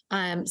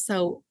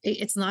 So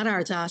it's not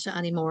our data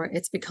anymore.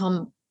 It's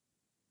become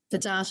the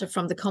data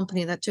from the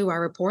company that do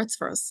our reports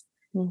for us.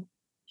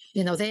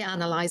 They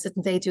analyze it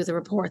and they do the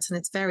reports, and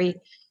it's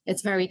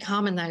very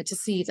common now to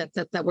see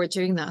that we're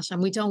doing that.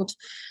 And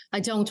I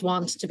don't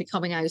want to be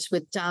coming out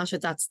with data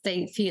that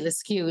they feel is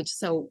skewed.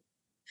 So,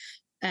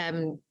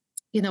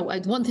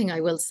 one thing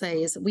I will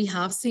say is we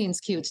have seen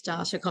skewed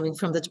data coming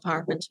from the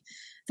department.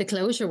 The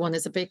closure one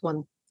is a big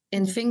one.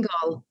 In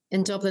Fingal,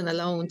 in Dublin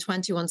alone,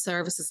 21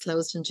 services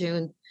closed in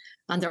June,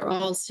 and they're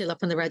all still up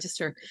on the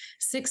register.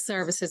 6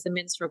 services in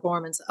Minister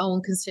Gorman's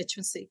own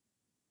constituency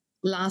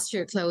last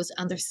year closed,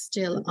 and they're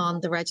still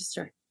on the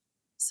register.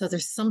 So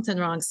there's something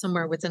wrong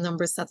somewhere with the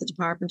numbers that the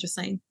department are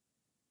saying.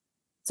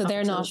 So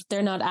they're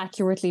not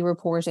accurately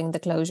reporting the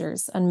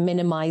closures and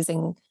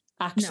minimizing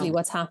actually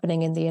what's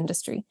happening in the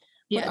industry.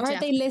 Yeah, but are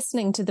they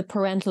listening to the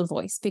parental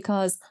voice?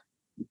 Because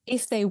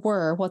if they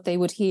were, what they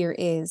would hear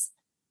is,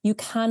 you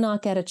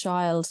cannot get a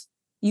child.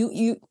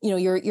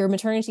 Your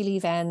maternity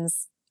leave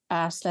ends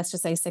at, let's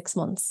just say, 6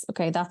 months.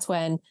 Okay, that's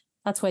when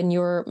That's when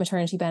your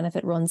maternity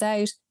benefit runs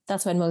out.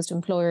 That's when most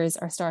employers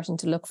are starting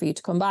to look for you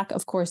to come back.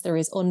 Of course, there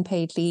is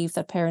unpaid leave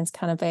that parents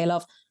can avail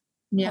of.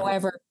 Yeah.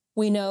 However,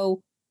 we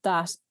know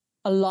that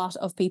a lot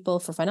of people,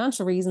 for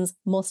financial reasons,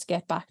 must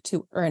get back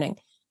to earning.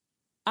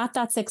 At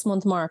that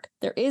 6-month mark,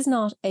 there is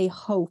not a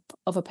hope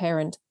of a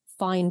parent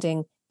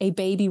finding a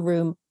baby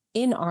room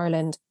in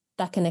Ireland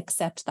that can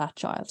accept that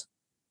child.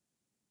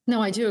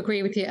 No, I do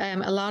agree with you.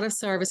 A lot of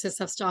services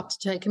have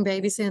stopped taking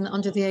babies in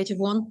under the age of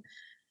 1.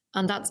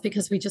 And that's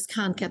because we just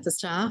can't get the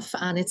staff,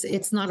 and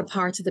it's not a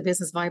part of the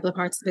business, viable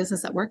part of the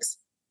business that works.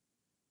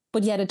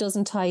 But yet it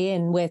doesn't tie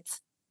in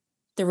with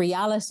the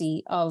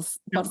reality of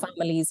what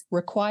families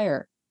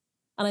require.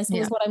 And I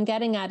suppose what I'm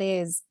getting at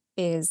is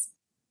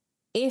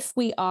if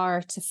we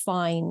are to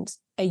find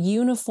a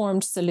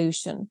uniformed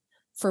solution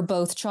for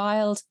both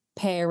child,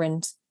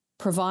 parent,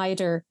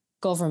 provider,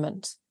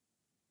 government,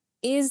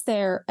 is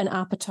there an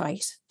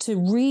appetite to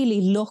really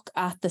look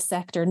at the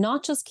sector,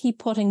 not just keep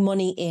putting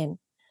money in,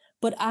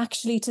 but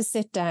actually to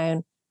sit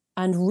down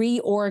and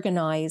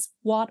reorganize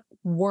what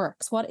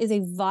works, what is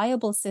a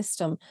viable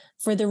system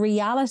for the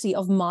reality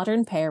of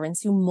modern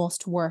parents who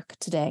must work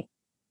today?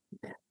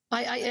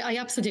 I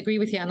absolutely agree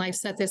with you. And I've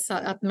said this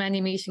at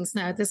many meetings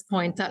now at this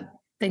point, that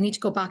they need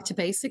to go back to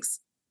basics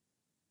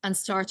and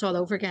start all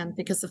over again,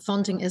 because the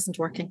funding isn't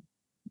working.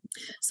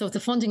 So if the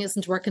funding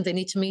isn't working, they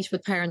need to meet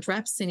with parent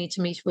reps, they need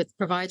to meet with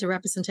provider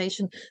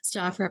representation,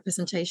 staff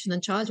representation,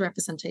 and child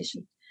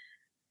representation,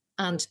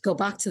 and go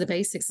back to the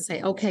basics and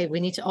say, okay, we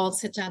need to all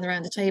sit down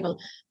around the table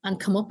and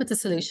come up with the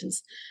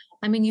solutions.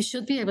 I mean, you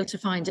should be able to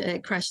find a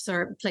creche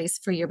place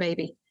for your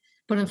baby,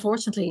 but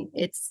unfortunately,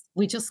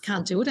 we just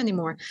can't do it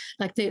anymore.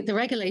 Like the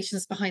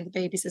regulations behind the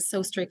babies is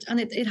so strict, and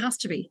it has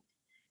to be,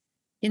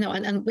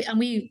 and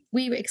we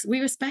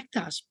respect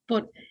that,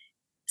 but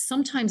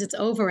sometimes it's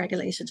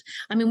over-regulated.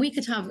 I mean, we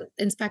could have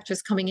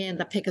inspectors coming in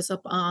that pick us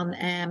up on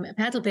a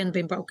pedal bin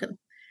being broken.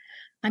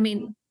 I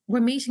mean, we're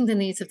meeting the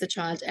needs of the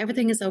child.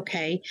 Everything is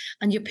okay.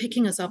 And you're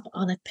picking us up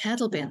on a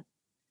pedal bin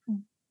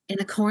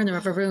in a corner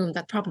of a room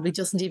that probably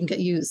doesn't even get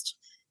used.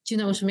 Do you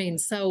know what I mean?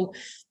 So,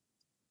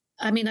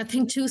 I mean, I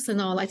think tooth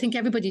and all, I think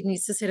everybody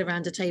needs to sit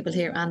around the table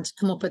here and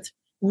come up with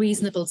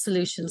reasonable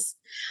solutions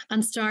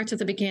and start at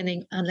the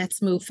beginning, and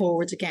let's move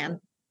forward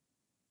again.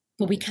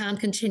 But we can't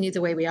continue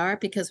the way we are,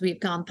 because we've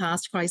gone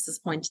past crisis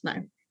point now.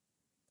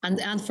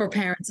 And for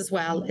parents as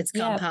well, it's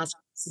gone past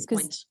crisis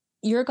point.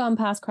 You're gone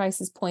past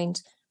crisis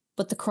point,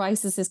 but the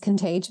crisis is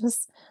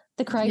contagious.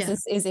 The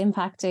crisis is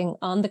impacting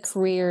on the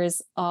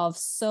careers of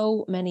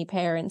so many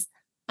parents.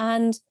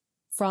 And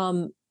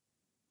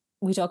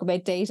we talk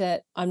about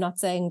data. I'm not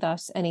saying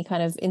that any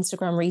kind of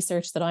Instagram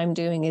research that I'm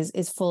doing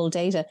is full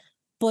data,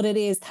 but it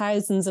is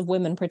thousands of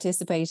women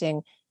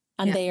participating.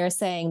 And they are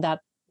saying that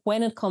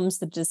when it comes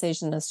to the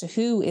decision as to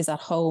who is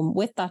at home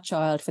with that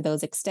child for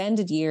those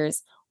extended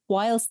years,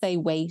 whilst they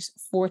wait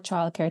for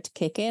childcare to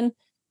kick in,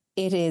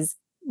 it is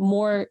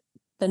more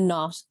than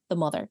not the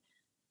mother.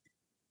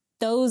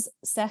 Those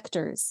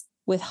sectors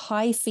with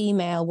high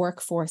female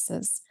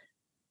workforces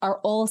are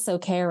also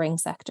caring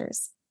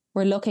sectors.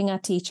 We're looking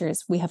at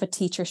teachers. We have a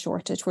teacher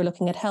shortage. We're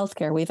looking at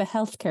healthcare. We have a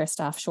healthcare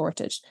staff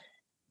shortage.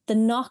 The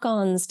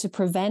knock-ons to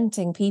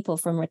preventing people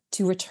from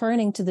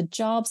returning to the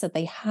jobs that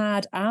they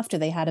had after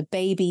they had a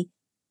baby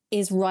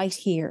is right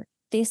here.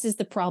 This is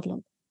the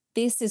problem.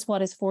 This is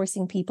what is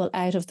forcing people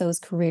out of those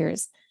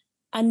careers.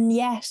 And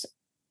yet,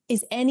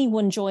 is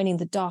anyone joining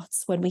the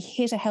dots when we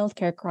hit a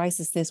healthcare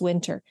crisis this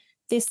winter,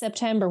 this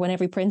September, when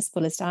every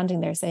principal is standing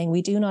there saying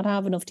we do not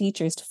have enough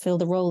teachers to fill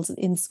the roles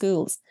in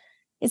schools?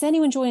 Is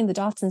anyone joining the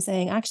dots and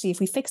saying, actually, if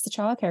we fix the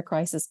childcare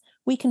crisis,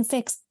 we can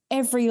fix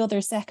every other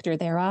sector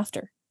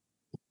thereafter?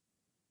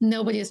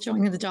 Nobody is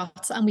joining the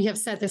dots. And we have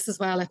said this as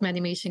well at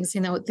many meetings,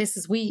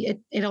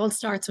 it all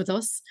starts with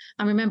us.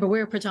 And remember,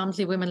 we're a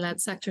predominantly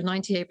women-led sector,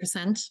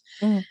 98%.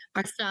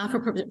 Our staff are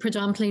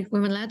predominantly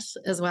women-led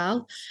as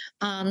well.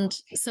 And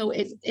so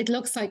it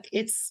looks like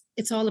it's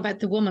all about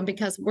the woman,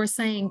 because we're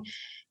saying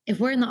if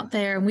we're not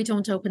there and we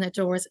don't open our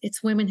doors,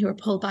 it's women who are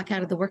pulled back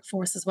out of the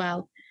workforce as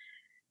well.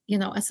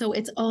 So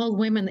it's all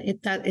women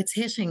that it's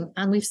hitting.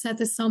 And we've said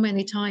this so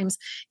many times.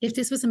 If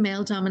this was a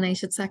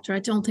male-dominated sector, I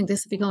don't think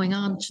this would be going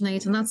on,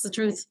 Sinead, and that's the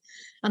truth.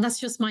 And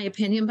that's just my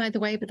opinion, by the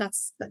way, but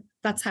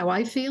that's how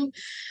I feel.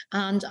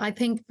 And I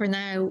think for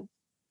now,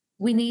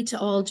 we need to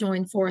all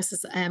join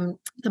forces.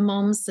 The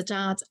mums, the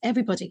dads,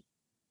 everybody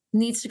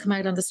needs to come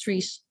out on the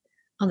street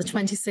on the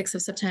 26th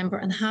of September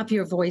and have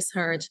your voice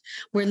heard.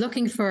 We're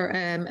looking for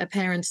a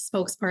parent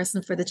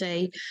spokesperson for the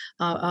day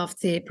of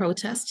the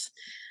protest.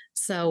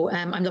 So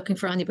I'm looking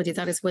for anybody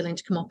that is willing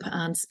to come up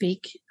and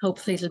speak.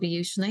 Hopefully it'll be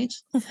you, Sinead.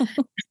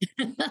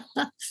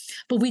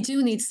 But we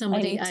do need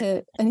somebody.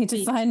 I need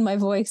to find my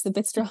voice a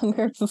bit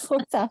stronger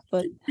before that.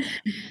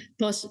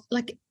 But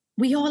like,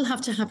 we all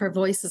have to have our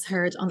voices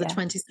heard on the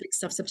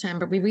 26th of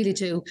September. We really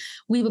do.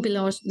 We will be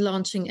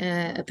launching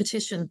a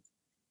petition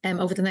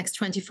over the next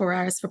 24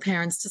 hours for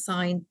parents to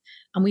sign.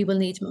 And we will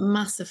need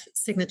massive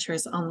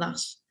signatures on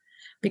that.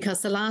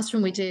 Because the last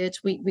one we did,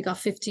 we got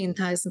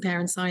 15,000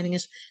 parents signing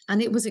it,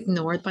 and it was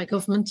ignored by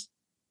government.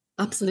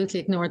 absolutely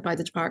ignored by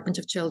the Department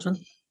of Children.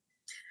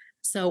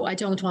 So I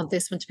don't want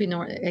this one to be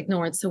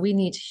ignored. So we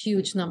need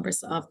huge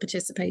numbers of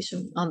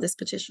participation on this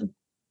petition.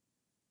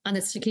 And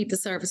it's to keep the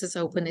services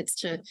open. It's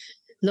to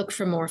look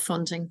for more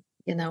funding,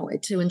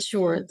 to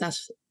ensure that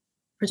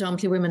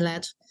predominantly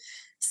women-led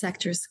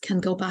sectors can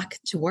go back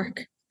to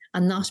work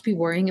and not be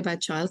worrying about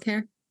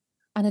childcare.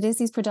 And it is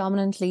these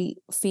predominantly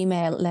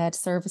female-led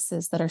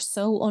services that are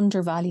so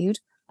undervalued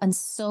and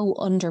so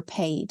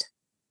underpaid.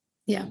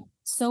 Yeah.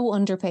 So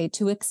underpaid.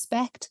 To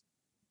expect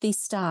the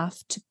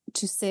staff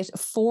to sit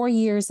 4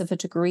 years of a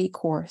degree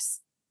course.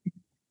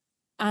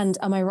 And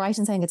am I right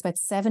in saying it's about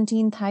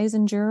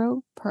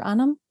 €17,000 per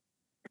annum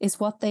is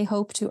what they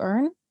hope to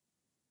earn?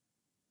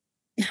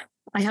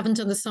 I haven't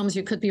done the sums,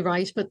 you could be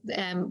right, but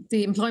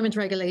the employment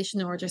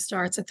regulation order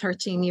starts at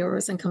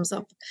 €13 and comes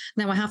up.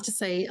 Now, I have to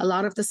say, a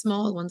lot of the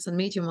small ones and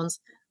medium ones,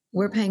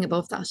 we're paying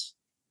above that.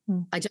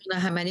 I don't know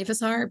how many of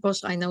us are, but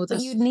I know that.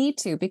 But you'd need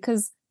to,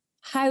 because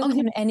how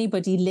can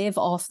anybody live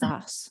off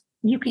that?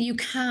 You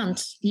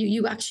can't.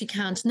 You actually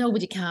can't.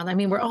 Nobody can. I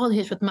mean, we're all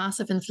hit with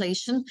massive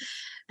inflation.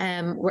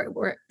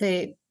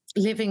 The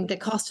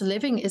cost of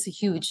living is a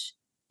huge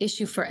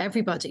issue for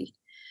everybody.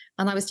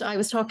 And I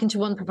was talking to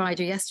one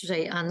provider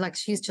yesterday, and like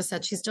she's just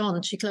said she's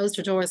done. She closed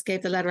her doors,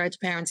 gave the letter out to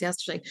parents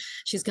yesterday.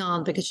 She's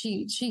gone because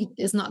she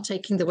is not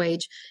taking the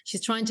wage.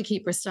 She's trying to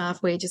keep her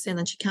staff wages in,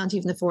 and she can't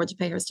even afford to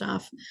pay her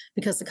staff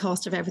because the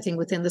cost of everything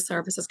within the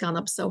service has gone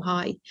up so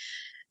high.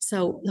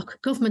 So look,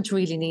 government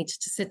really needs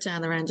to sit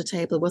down around a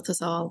table with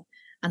us all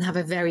and have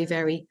a very,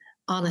 very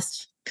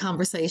honest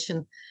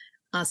conversation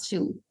as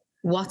to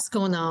what's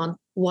going on,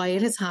 why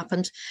it has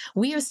happened.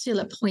 We are still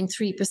at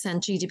 0.3%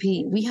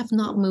 GDP. We have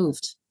not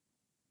moved.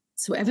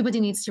 So everybody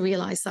needs to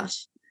realise that.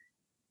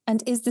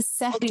 And is the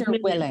sector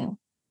willing?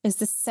 Is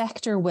the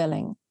sector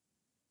willing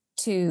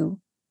to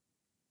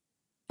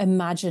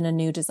imagine a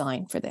new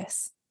design for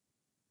this?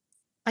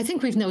 I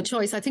think we've no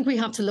choice. I think we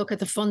have to look at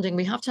the funding.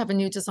 We have to have a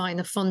new design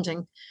of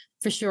funding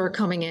for sure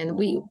coming in.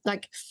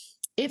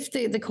 If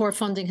the core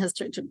funding has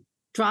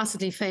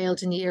drastically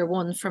failed in year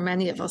one for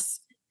many of us,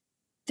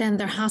 then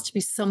there has to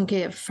be some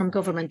give from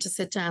government to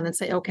sit down and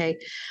say, okay,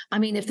 I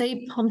mean, if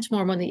they pumped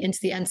more money into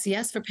the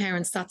NCS for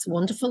parents, that's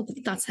wonderful.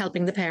 That's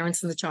helping the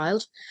parents and the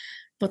child.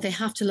 But they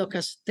have to look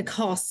at the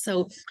costs.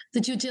 So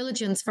the due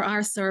diligence for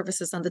our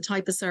services and the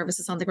type of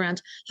services on the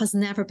ground has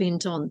never been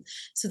done.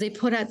 So they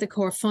put out the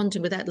core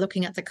funding without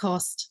looking at the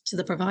cost to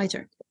the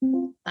provider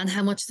and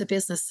how much the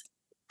business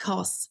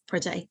costs per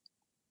day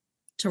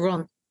to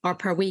run, or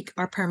per week,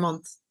 or per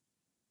month.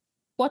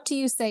 What do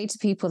you say to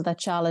people that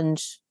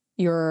challenge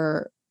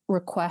your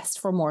request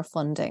for more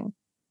funding,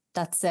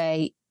 that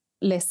say,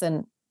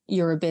 listen,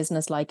 you're a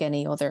business like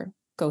any other,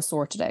 go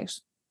sort it out?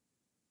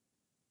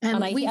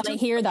 And I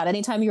hear that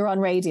anytime you're on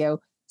radio,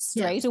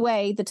 straight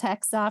away, the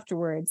texts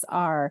afterwards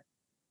are,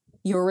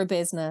 you're a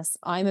business,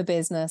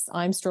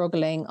 I'm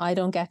struggling, I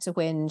don't get to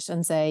whinge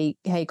and say,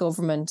 hey,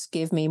 government,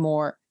 give me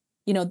more.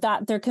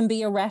 That there can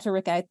be a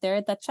rhetoric out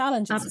there that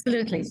challenges.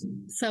 Absolutely.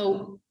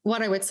 So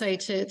what I would say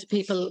to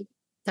people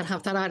that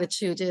have that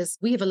attitude is,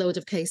 we have a load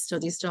of case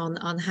studies done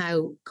on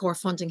how core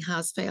funding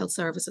has failed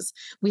services.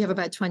 We have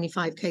about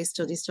 25 case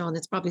studies done.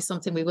 It's probably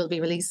something we will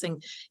be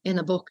releasing in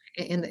a book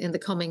in the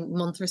coming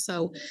month or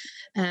so.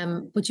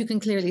 But you can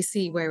clearly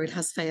see where it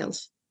has failed.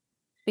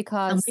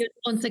 Because we're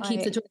the ones that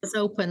keep the doors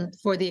open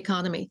for the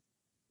economy.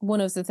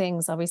 One of the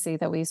things, obviously,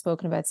 that we've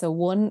spoken about. So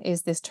 1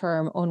 is this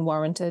term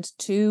unwarranted.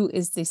 2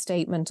 is the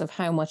statement of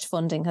how much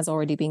funding has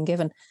already been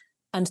given.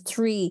 And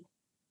 3,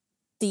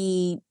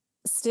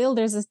 still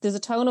there's a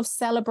tone of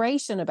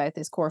celebration about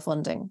this core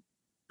funding.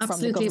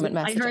 Absolutely. From the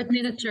government messaging. I heard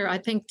Minister, I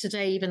think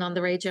today, even on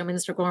the radio,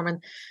 Minister Gorman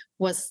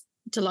was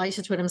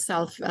delighted with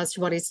himself as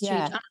to what he's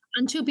achieved.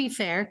 And to be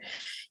fair,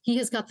 he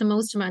has got the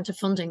most amount of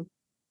funding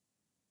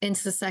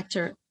into the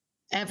sector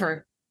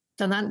ever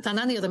than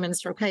any other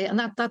minister. Okay,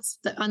 and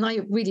and I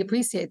really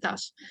appreciate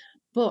that,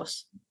 but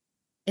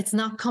it's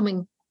not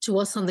coming to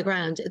us on the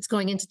ground. It's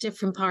going into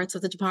different parts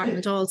of the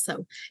department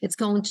also. It's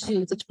going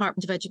to the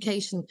Department of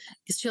Education,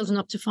 because children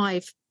up to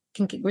 5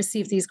 can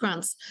receive these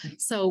grants.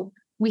 So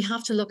we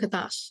have to look at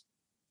that.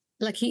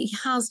 Like, he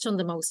has done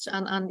the most,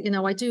 and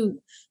I do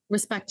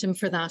respect him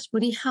for that,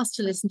 but he has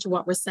to listen to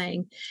what we're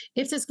saying.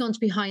 If there's going to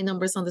be high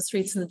numbers on the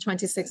streets on the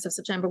 26th of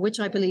September, which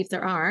I believe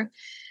there are,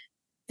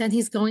 then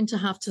he's going to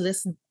have to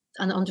listen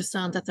and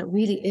understand that there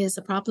really is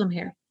a problem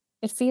here.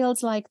 It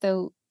feels like,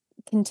 though,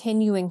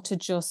 continuing to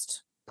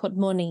just put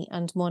money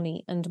and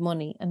money and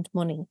money and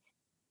money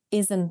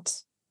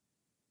isn't.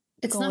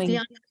 It's going,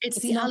 not the. It's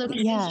the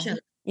allocation.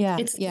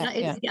 It's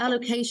the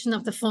allocation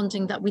of the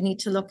funding that we need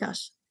to look at.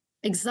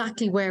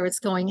 Exactly where it's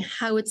going,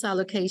 how it's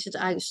allocated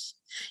out.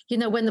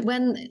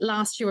 When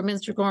last year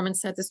Minister Gorman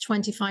said there's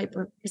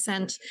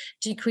 25%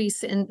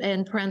 decrease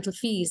in parental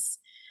fees.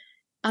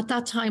 At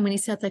that time, when he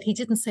said that, he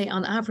didn't say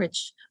on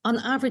average. On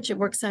average, it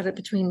works out at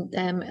between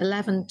 10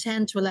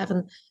 to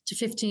 11 to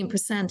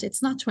 15%.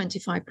 It's not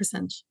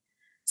 25%.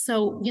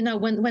 So,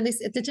 when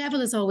the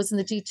devil is always in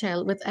the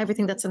detail with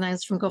everything that's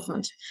announced from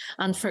government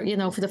and for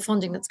the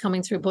funding that's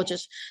coming through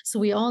budget. So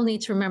we all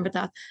need to remember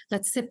that.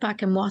 Let's sit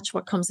back and watch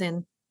what comes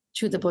in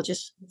through the budget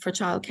for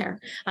childcare.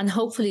 And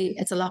hopefully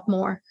it's a lot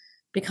more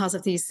because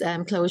of these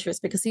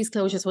closures, because these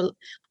closures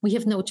we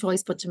have no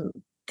choice but to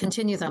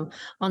continue them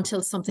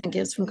until something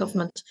gives from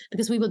government,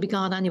 because we will be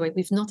gone anyway.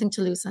 We've nothing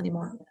to lose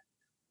anymore.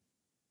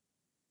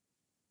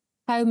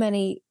 How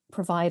many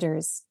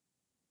providers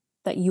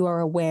that you are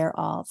aware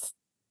of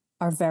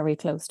are very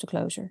close to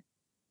closure?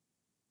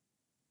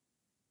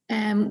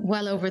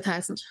 Well over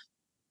 1,000.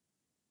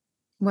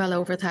 Well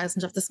over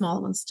 1,000 of the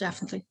small ones,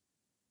 definitely,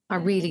 are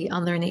really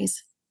on their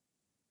knees.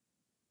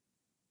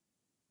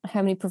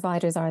 How many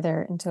providers are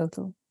there in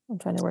total? I'm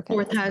trying to work out.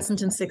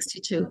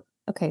 4,062.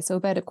 Okay, so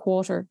about a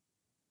quarter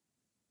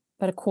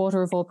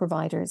of all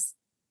providers.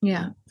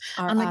 Yeah.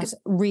 Are at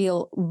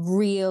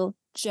real,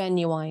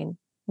 genuine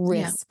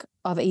risk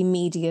of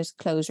immediate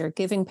closure,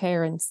 giving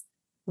parents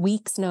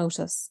weeks'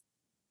 notice.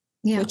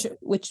 Yeah.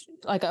 Which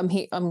like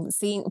I'm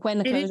seeing when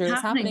the closure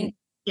is happening.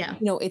 Yeah.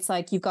 It's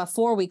like you've got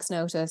 4 weeks'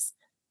 notice,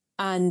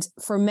 and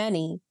for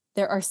many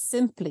there are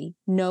simply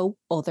no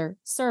other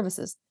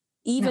services.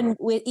 Even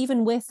with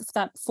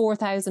that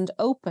 4,000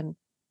 open,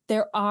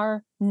 there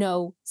are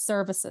no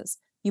services.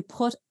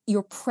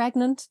 You're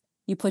pregnant,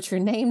 you put your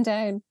name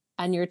down,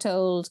 and you're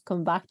told,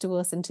 come back to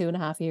us in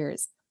 2.5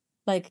 years.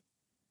 Like,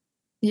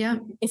 yeah,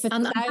 if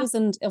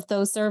 1,000 of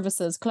those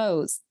services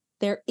close,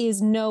 there is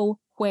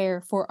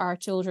nowhere for our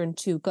children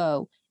to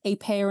go. A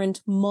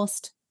parent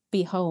must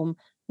be home.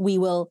 We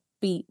will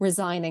be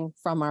resigning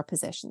from our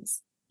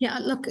positions. Yeah,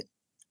 look,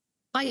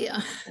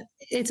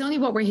 it's only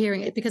what we're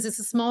hearing, because it's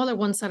the smaller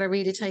ones that are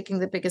really taking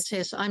the biggest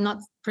hit. I'm not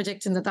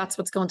predicting that that's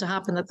what's going to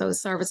happen, that those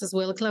services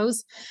will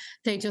close.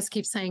 They just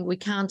keep saying we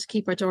can't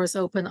keep our doors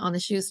open on a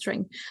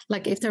shoestring.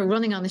 Like, if they're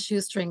running on a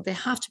shoestring, they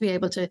have to be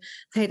able to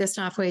pay their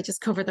staff wages,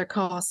 cover their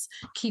costs,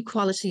 keep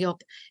quality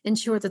up,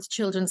 ensure that the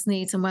children's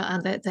needs and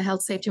the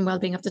health, safety and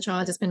well-being of the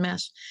child has been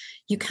met.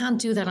 You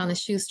can't do that on a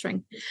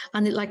shoestring.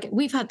 And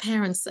we've had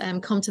parents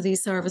come to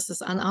these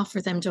services and offer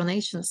them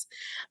donations,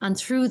 and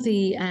through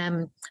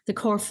the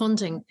core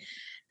funding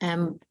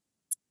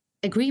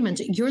agreement,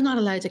 you're not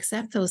allowed to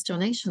accept those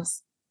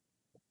donations.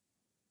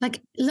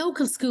 Like,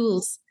 local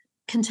schools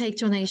can take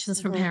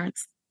donations from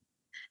parents.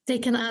 They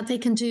can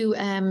do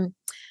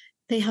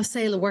they have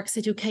sale of works,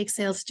 they do cake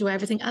sales, do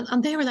everything,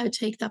 and they're allowed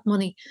to take that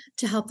money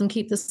to help them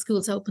keep the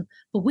schools open.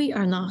 But we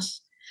are not.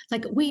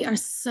 Like, we are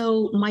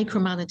so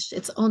micromanaged,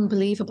 it's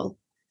unbelievable.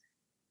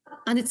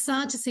 And it's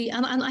sad to see.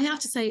 And I have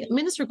to say,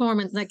 Minister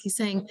Gorman, like he's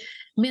saying,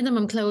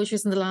 minimum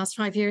closures in the last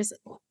 5 years,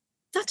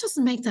 that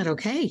doesn't make that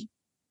okay.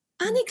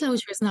 Any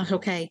closure is not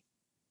okay,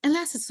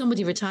 unless it's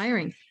somebody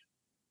retiring.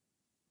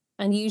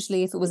 And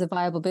usually, if it was a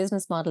viable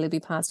business model, it'd be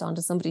passed on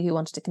to somebody who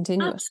wanted to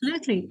continue it.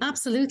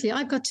 Absolutely.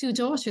 I've got 2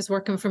 daughters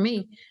working for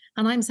me,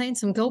 and I'm saying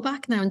to them, go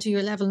back now and do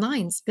your level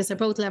 9s, because they're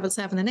both level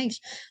 7 and 8.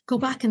 Go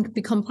back and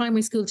become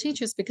primary school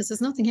teachers, because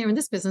there's nothing here in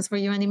this business for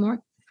you anymore.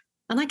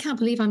 And I can't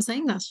believe I'm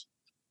saying that.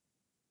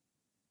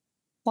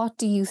 What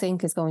do you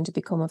think is going to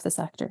become of the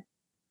sector?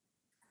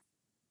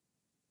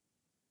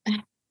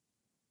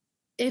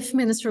 If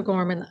Minister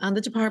Gorman and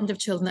the Department of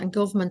Children and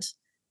government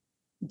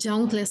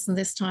don't listen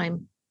this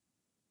time,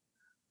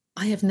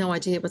 I have no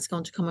idea what's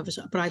going to come of it.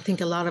 But I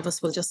think a lot of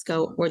us will just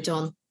go, we're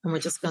done, and we're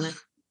just going to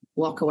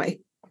walk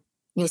away.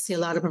 You'll see a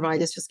lot of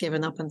providers just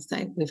giving up and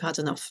saying, we've had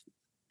enough.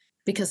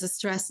 Because the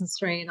stress and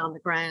strain on the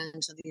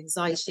ground and the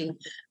anxiety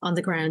on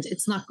the ground,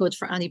 it's not good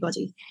for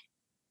anybody.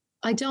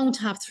 I don't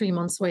have 3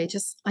 months'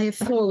 wages. I have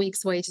 4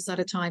 weeks' wages at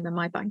a time in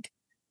my bank.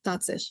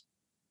 That's it.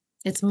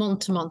 It's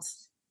month to month.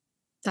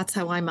 That's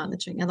how I'm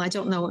managing. And I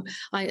don't know,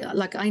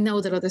 I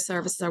know that other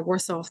services are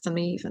worse off than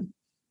me even.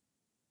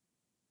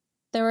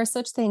 There are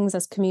such things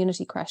as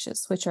community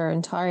creches, which are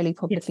entirely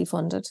publicly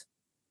funded.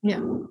 Yeah.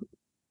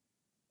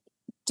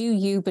 Do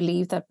you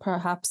believe that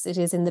perhaps it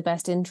is in the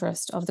best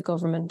interest of the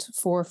government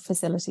for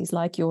facilities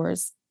like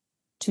yours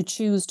to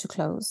choose to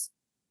close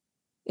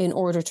in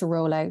order to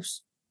roll out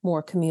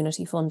more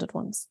community funded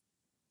ones?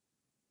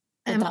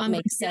 That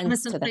makes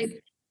sense to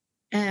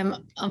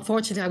them.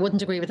 Unfortunately, I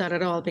wouldn't agree with that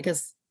at all,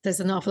 because there's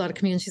an awful lot of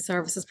community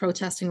services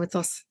protesting with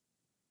us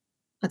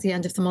at the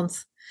end of the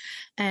month.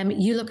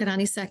 You look at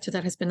any sector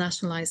that has been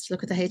nationalised,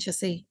 look at the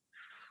HSE.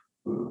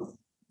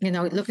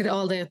 Look at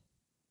all the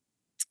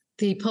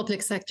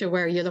public sector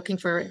where you're looking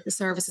for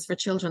services for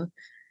children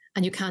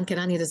and you can't get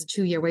any. There's a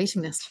 2-year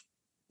waiting list.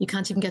 You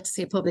can't even get to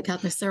see a public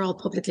health nurse. They're all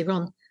publicly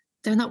run.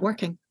 They're not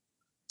working.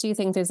 Do you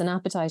think there's an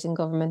appetite in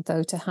government,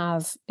 though, to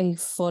have a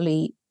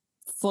fully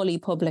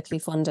publicly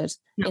funded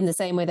in the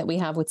same way that we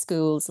have with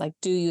schools? Like,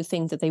 do you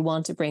think that they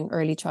want to bring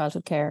early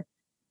childhood care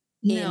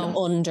in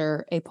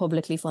under a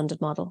publicly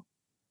funded model?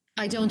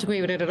 I don't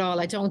agree with it at all.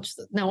 I don't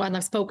know. And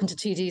I've spoken to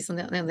TDs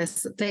on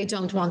this. They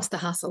don't want the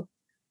hassle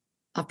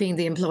of being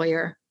the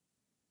employer.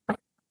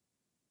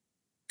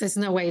 There's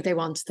no way they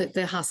want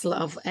the hassle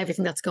of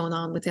everything that's going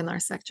on within our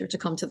sector to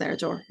come to their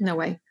door. No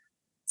way.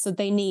 So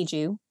they need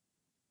you.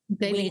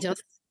 They need us.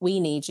 We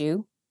need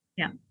you.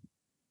 Yeah.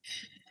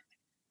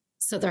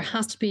 So there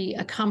has to be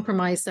a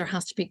compromise. There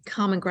has to be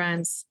common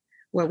grounds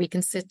where we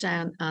can sit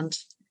down and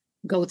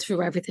go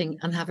through everything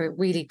and have a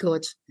really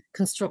good,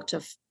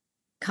 constructive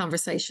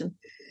conversation.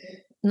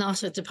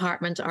 Not a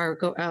department or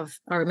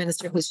a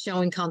minister who's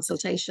showing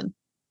consultation,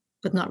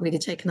 but not really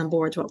taking on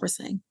board what we're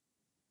saying.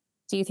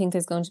 Do you think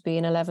there's going to be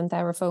an 11th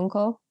hour phone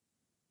call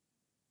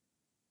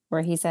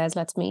where he says,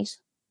 let's meet?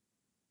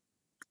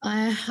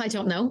 I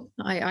don't know.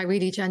 I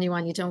really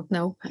genuinely don't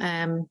know.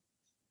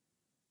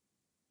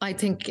 I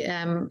think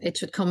it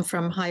should come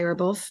from higher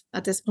above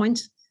at this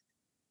point.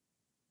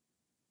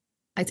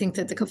 I think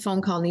that the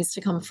phone call needs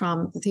to come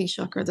from the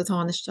Taoiseach or the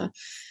Taoiseach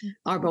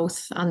or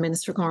both, and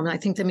Minister Corman. I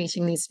think the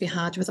meeting needs to be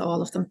had with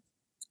all of them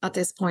at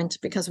this point,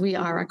 because we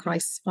are at a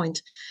crisis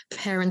point.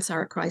 Parents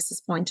are at a crisis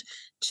point.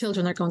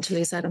 Children are going to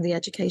lose out on the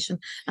education,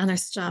 and our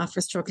staff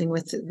are struggling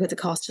with the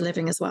cost of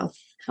living as well.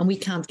 And we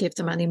can't give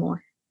them any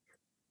more.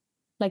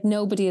 Like,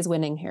 nobody is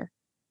winning here.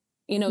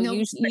 You know,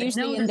 usually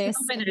in this,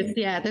 no winners.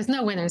 Yeah, there's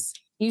no winners.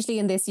 Usually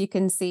in this, you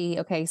can see,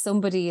 okay,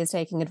 somebody is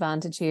taking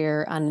advantage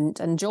here and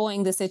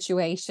enjoying the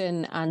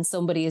situation, and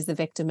somebody is the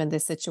victim in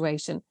this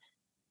situation.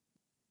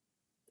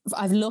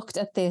 I've looked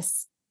at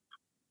this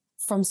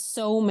from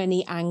so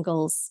many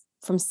angles,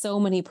 from so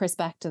many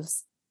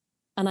perspectives,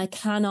 and I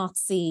cannot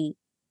see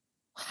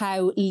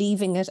how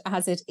leaving it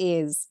as it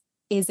is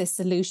a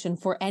solution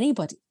for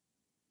anybody.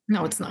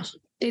 No, it's not.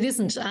 It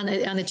isn't, and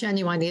it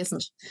genuinely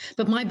isn't.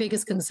 But my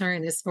biggest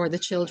concern is for the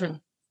children,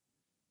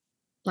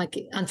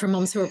 and for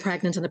mums who are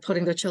pregnant and are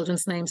putting their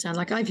children's names down.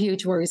 Like, I have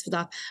huge worries for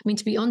that. I mean,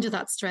 to be under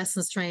that stress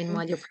and strain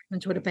while you're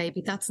pregnant with a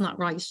baby, that's not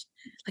right.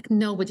 Like,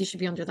 nobody should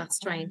be under that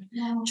strain.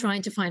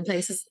 Trying to find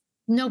places,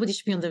 nobody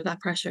should be under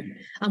that pressure.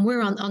 And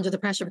we're under the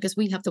pressure because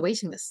we have the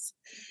waiting lists,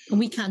 and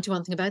we can't do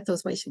anything about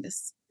those waiting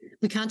lists.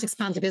 We can't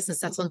expand the business.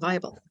 That's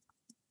unviable.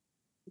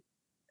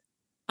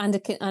 And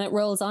it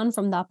rolls on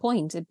from that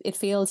point. It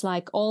feels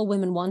like all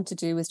women want to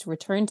do is to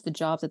return to the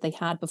job that they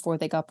had before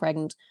they got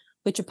pregnant,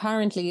 which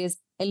apparently is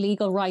a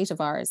legal right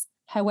of ours.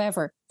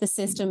 However, the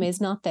system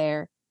is not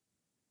there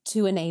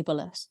to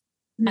enable it.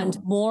 No.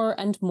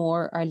 And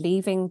more are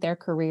leaving their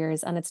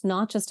careers. And it's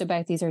not just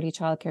about these early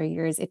childcare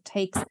years. It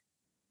takes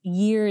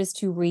years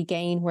to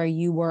regain where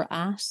you were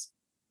at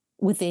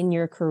within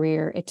your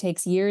career. It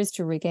takes years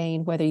to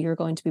regain whether you're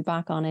going to be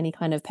back on any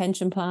kind of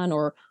pension plan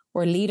or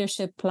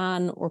leadership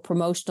plan or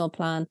promotional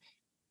plan.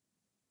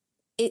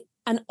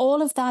 And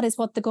all of that is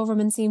what the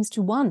government seems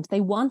to want. They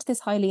want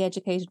this highly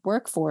educated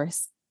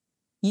workforce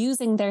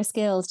using their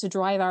skills to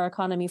drive our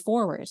economy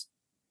forward.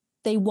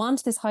 They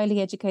want this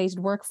highly educated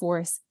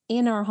workforce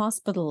in our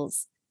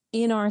hospitals,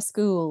 in our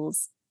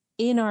schools,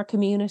 in our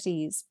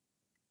communities,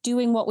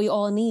 doing what we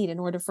all need in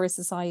order for a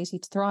society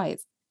to thrive.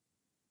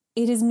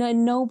 It is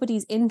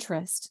nobody's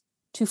interest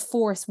to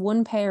force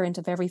one parent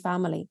of every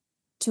family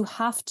to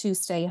have to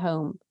stay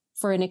home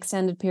for an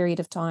extended period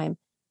of time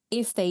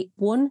if they,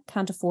 one,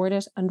 can't afford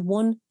it, and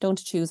one, don't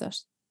choose it.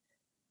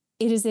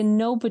 It is in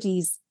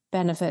nobody's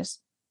benefit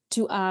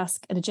to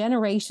ask a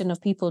generation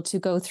of people to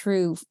go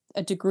through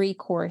a degree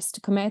course, to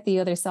come out the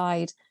other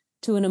side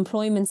to an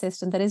employment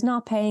system that is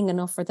not paying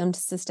enough for them to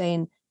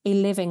sustain a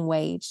living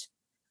wage.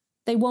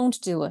 They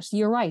won't do it.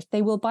 You're right.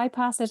 They will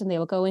bypass it and they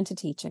will go into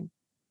teaching.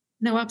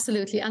 No,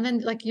 absolutely. And then,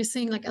 like, you're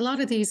seeing, like, a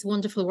lot of these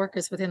wonderful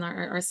workers within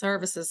our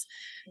services,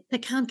 they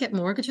can't get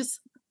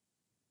mortgages.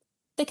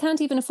 They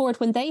can't even afford,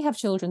 when they have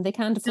children, they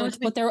can't afford to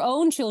put their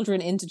own children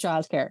into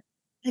childcare.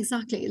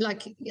 Exactly.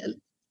 Like,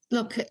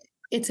 look,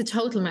 it's a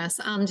total mess.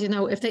 And, you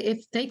know, if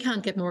they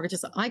can't get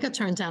mortgages, I got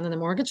turned down in a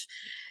mortgage.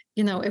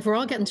 You know, if we're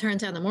all getting turned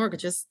down in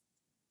mortgages,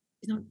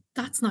 you know,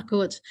 that's not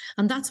good.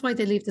 And that's why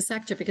they leave the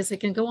sector, because they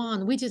can go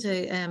on. We did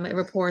a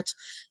report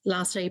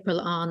last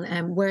April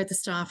on where the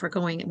staff are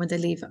going when they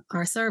leave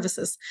our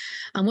services.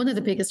 And one of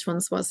the biggest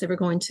ones was they were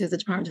going to the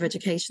Department of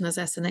Education as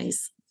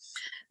SNAs.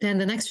 Then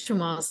the next one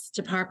was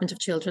Department of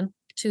Children,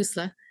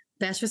 TUSLA,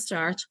 Better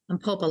Start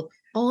and Pobble,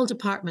 all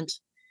department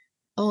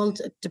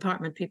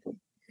people.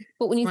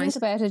 But when you think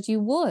about it, you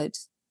would.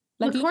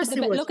 Like, well,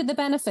 look at the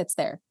benefits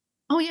there.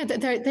 Oh yeah,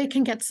 they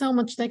can get so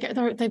much. They've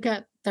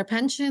got their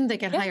pension, they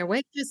get higher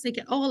wages, they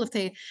get all of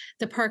the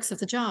perks of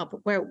the job,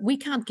 where we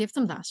can't give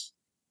them that.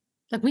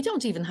 Like, we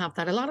don't even have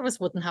that. A lot of us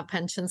wouldn't have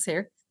pensions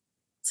here.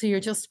 So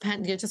you're just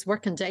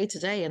working day to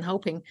day and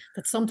hoping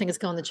that something is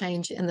going to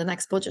change in the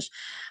next budget.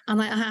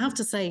 And I have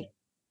to say,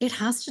 it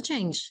has to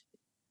change.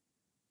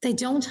 They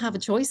don't have a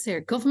choice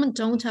here. Government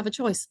don't have a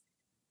choice.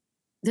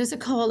 There's a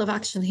call of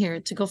action here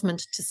to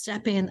government to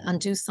step in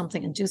and do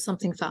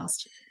something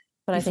fast.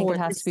 But I think it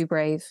has to be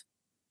brave.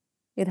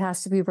 It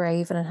has to be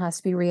brave, and it has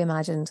to be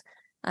reimagined,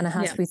 and it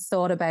has to be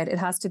thought about. It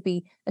has to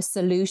be a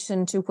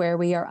solution to where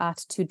we are at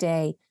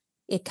today.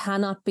 It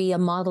cannot be a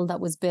model that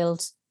was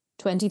built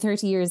 20,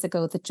 30 years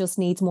ago that just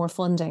needs more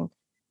funding.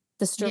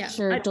 The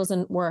structure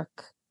doesn't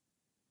work.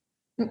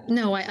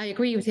 No, I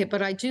agree with you,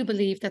 but I do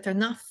believe that they're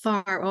not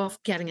far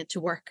off getting it to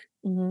work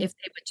if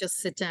they would just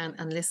sit down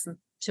and listen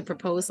to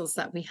proposals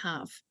that we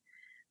have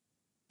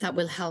that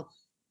will help,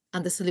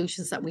 and the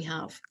solutions that we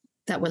have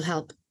that will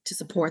help to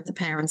support the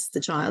parents, the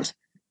child,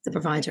 the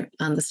provider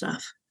and the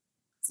staff.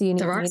 So you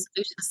need, there are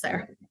solutions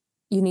there.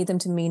 You need them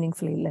to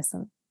meaningfully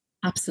listen.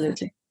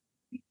 Absolutely.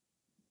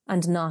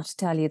 And not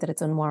tell you that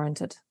it's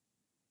unwarranted.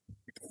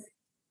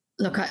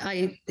 Look,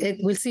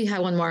 we'll see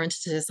how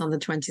unwarranted it is on the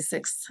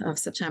 26th of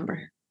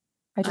September.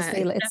 I just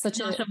feel it's such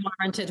not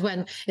unwarranted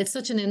when it's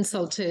such an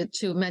insult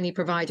to many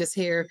providers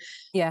here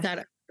that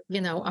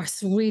are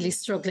really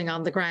struggling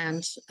on the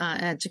ground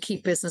to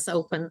keep business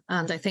open.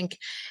 And I think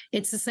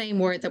it's the same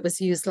word that was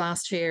used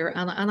last year.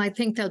 And I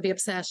think they'll be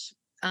upset.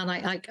 And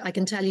I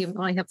can tell you,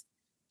 I have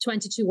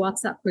 22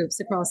 WhatsApp groups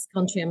across the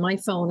country, and my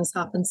phone has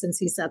happened since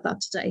he said that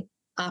today.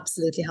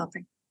 Absolutely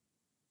hopping.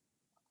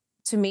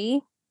 To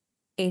me,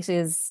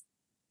 it's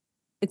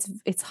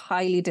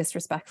highly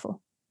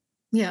disrespectful.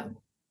 Yeah.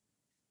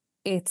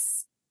 It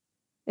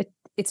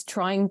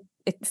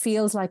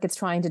feels like it's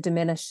trying to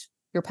diminish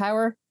your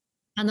power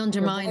and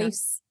undermine it.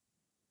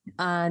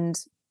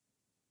 And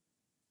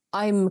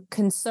I'm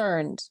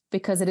concerned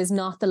because it is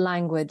not the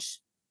language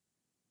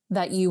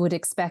that you would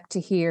expect to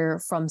hear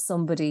from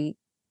somebody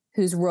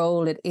whose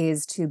role it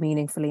is to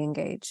meaningfully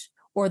engage,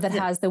 or that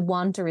has the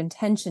want or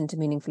intention to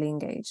meaningfully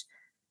engage.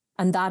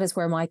 And that is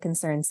where my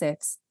concern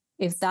sits.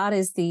 If that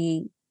is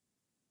the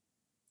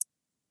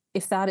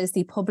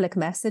public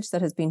message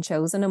that has been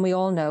chosen, and we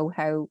all know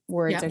how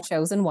words are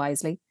chosen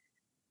wisely,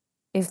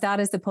 if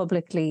that is the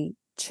publicly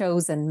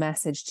chosen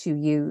message to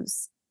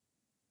use,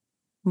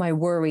 my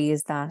worry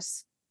is that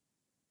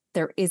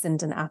there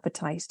isn't an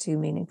appetite to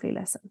meaningfully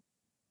listen.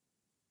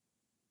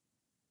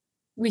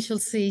 We shall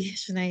see,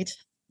 Sinead.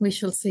 We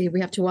shall see.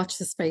 We have to watch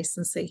the space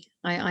and see.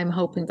 I'm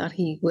hoping that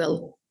he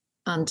will,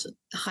 and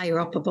higher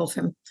up above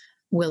him,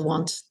 will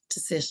want to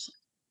sit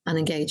and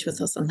engage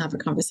with us and have a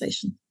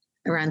conversation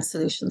around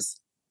solutions.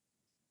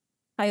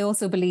 I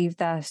also believe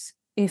that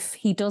if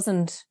he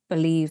doesn't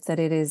believe that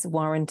it is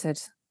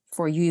warranted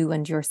for you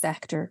and your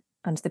sector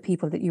and the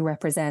people that you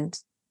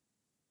represent,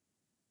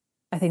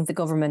 I think the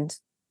government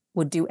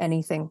would do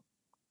anything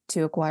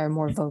to acquire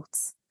more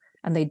votes.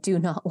 And they do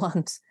not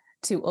want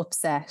to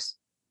upset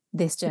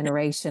this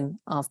generation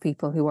of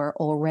people who are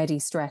already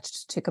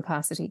stretched to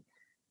capacity.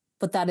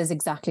 But that is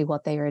exactly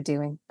what they are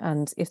doing.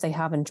 And if they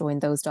haven't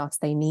joined those dots,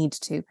 they need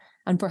to.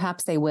 And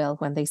perhaps they will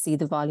when they see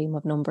the volume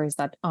of numbers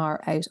that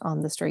are out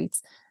on the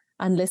streets.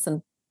 And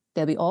listen,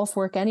 they'll be off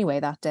work anyway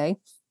that day.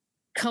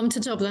 Come to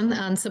Dublin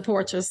and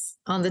support us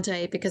on the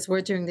day, because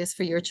we're doing this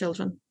for your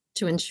children,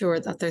 to ensure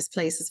that there's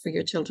places for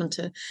your children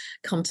to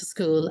come to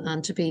school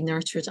and to be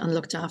nurtured and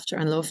looked after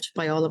and loved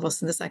by all of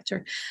us in the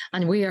sector.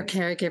 And we are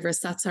caregivers.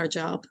 That's our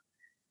job,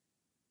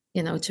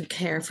 to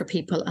care for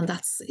people. And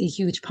that's a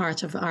huge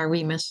part of our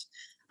remit.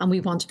 And we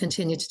want to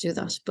continue to do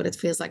that. But it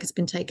feels like it's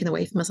been taken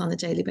away from us on a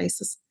daily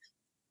basis.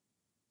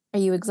 Are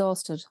you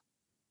exhausted?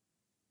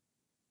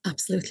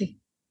 Absolutely.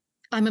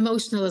 I'm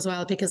emotional as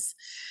well, because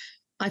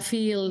I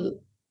feel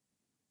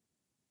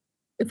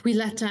if we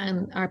let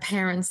down our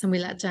parents and we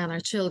let down our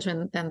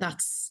children, then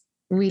that's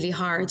really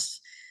hard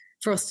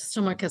for us to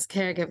stomach as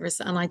caregivers.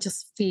 And I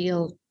just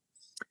feel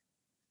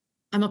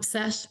I'm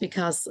upset,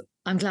 because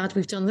I'm glad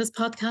we've done this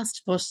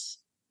podcast, but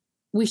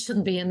we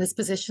shouldn't be in this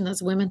position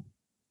as women.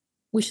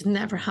 We should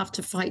never have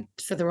to fight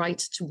for the right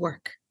to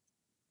work.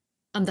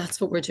 And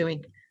that's what we're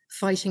doing,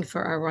 fighting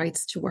for our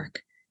rights to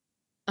work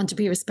and to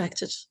be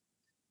respected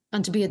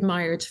and to be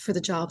admired for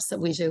the jobs that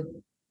we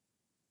do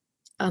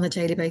on a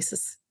daily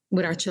basis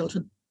with our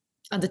children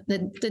and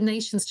the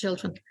nation's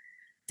children,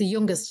 the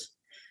youngest.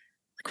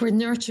 Like, we're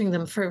nurturing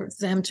them for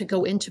them to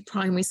go into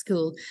primary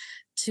school,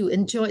 to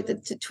enjoy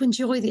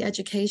the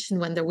education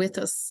when they're with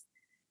us.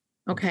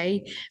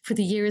 Okay, for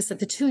the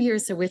 2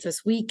 years they're with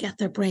us, we get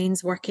their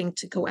brains working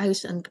to go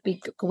out and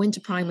go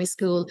into primary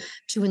school,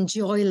 to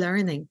enjoy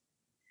learning.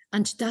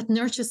 And that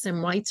nurtures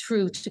them right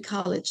through to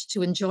college,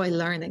 to enjoy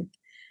learning.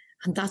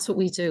 And that's what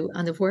we do.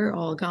 And if we're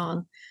all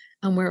gone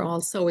and we're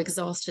all so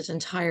exhausted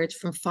and tired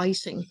from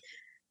fighting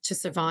to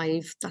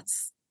survive,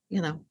 that's,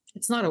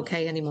 it's not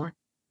okay anymore.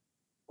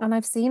 And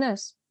I've seen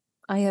it.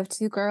 I have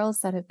 2 girls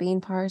that have been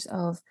part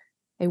of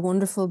a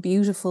wonderful,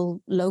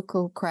 beautiful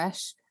local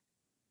creche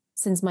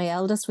since my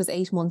eldest was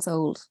 8 months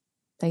old.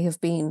 They have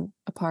been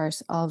a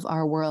part of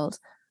our world.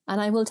 And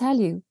I will tell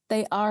you,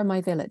 they are my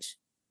village.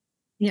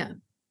 Yeah.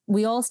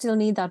 We all still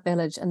need that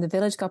village, and the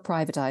village got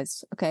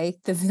privatized. Okay.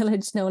 The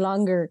village no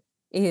longer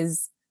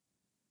is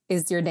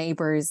your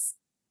neighbors.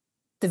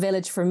 The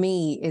village for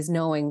me is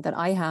knowing that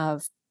I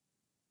have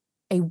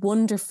a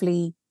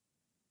wonderfully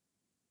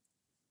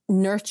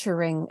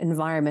nurturing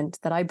environment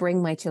that I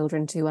bring my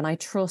children to, and I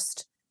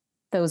trust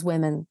those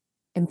women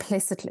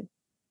implicitly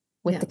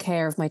with the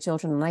care of my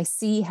children. And I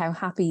see how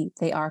happy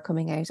they are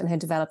coming out and how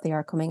developed they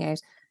are coming out.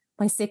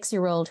 My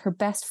 6-year-old, her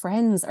best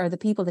friends are the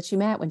people that she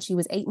met when she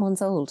was 8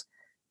 months old,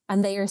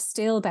 and they are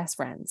still best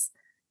friends.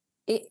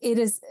 It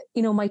is,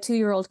 my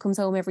 2-year-old comes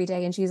home every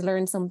day and she's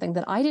learned something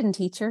that I didn't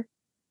teach her.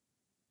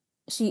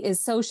 She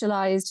is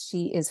socialized,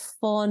 she is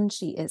fun,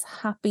 she is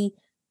happy.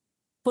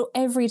 But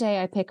every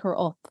day I pick her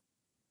up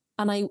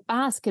and I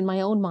ask in my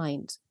own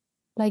mind,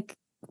 like,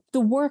 the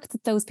work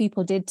that those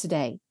people did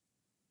today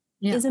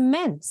is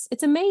immense.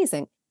 It's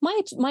amazing.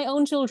 My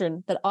own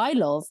children that I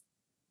love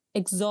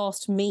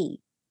exhaust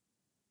me.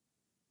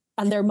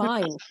 And they're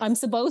mine. I'm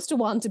supposed to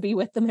want to be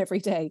with them every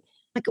day.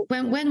 Like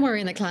when we're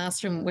in a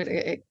classroom with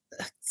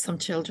some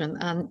children,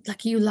 and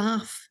like you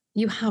laugh,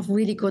 you have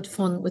really good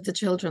fun with the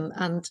children,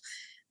 and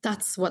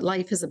that's what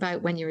life is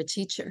about when you're a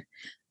teacher.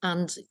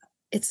 And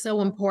it's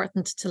so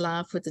important to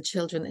laugh with the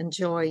children,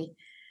 enjoy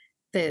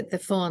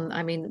the fun.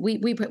 I mean,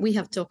 we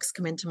have ducks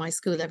come into my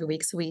school every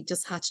week, so we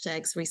just hatched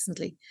eggs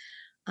recently,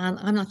 and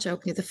I'm not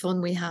joking. The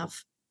fun we have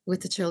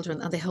with the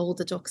children, and they hold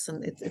the ducks,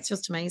 and it's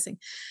just amazing.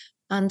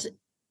 And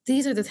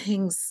these are the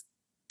things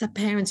that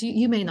parents,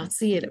 you may not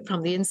see it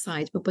from the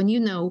inside, but when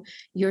you know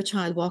your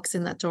child walks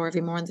in that door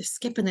every morning, they're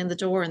skipping in the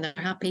door and they're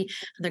happy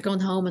and they're going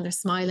home and they're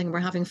smiling and we're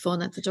having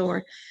fun at the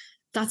door.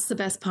 That's the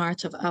best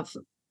part of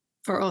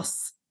for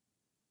us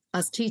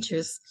as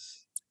teachers.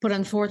 But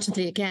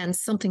unfortunately, again,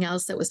 something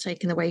else that was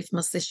taken away from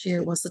us this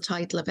year was the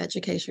title of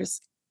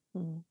educators,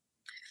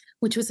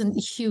 which was a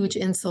huge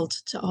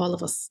insult to all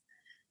of us.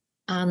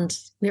 And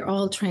we're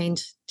all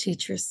trained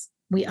teachers.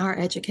 We are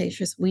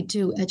educators. We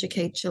do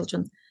educate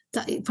children.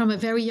 That, from a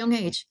very young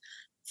age,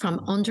 from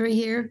under a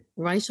year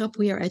right up,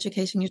 we are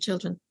educating your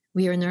children.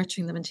 We are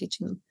nurturing them and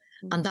teaching them.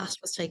 And that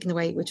was taken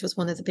away, which was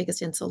one of the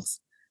biggest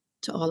insults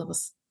to all of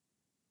us.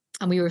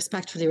 And we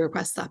respectfully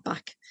request that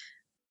back.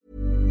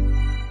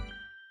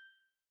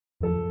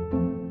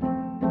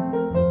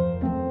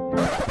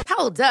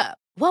 Hold up.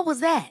 What was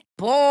that?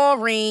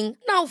 Boring.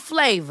 No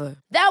flavor.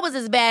 That was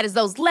as bad as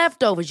those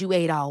leftovers you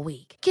ate all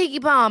week.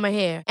 Keke Palmer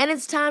here. And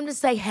it's time to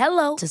say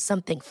hello to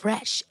something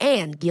fresh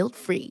and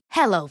guilt-free.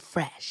 Hello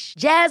Fresh.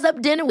 Jazz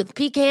up dinner with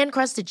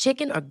pecan-crusted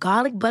chicken or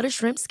garlic butter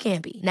shrimp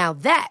scampi. Now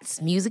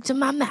that's music to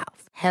my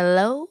mouth.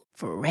 Hello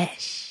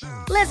Fresh.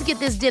 Let's get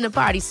this dinner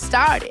party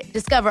started.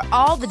 Discover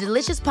all the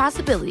delicious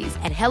possibilities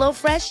at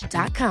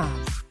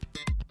hellofresh.com.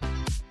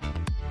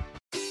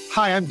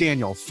 Hi, I'm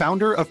Daniel,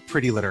 founder of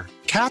Pretty Litter.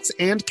 Cats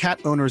and cat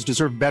owners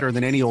deserve better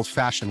than any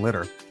old-fashioned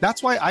litter.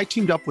 That's why I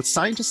teamed up with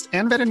scientists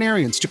and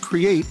veterinarians to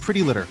create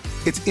Pretty Litter.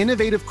 Its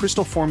innovative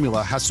crystal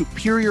formula has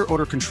superior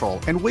odor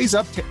control and weighs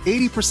up to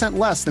 80%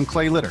 less than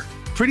clay litter.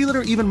 Pretty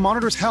Litter even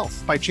monitors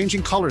health by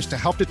changing colors to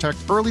help detect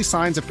early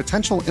signs of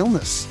potential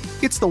illness.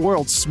 It's the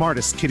world's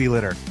smartest kitty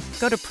litter.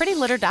 Go to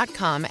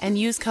prettylitter.com and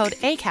use code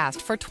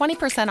ACAST for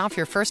 20% off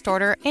your first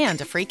order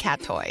and a free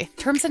cat toy.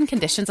 Terms and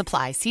conditions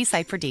apply. See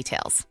site for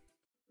details.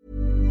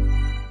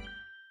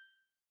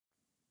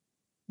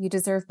 You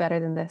deserve better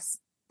than this.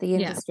 The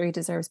industry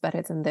deserves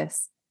better than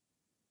this.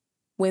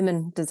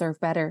 Women deserve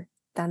better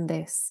than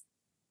this.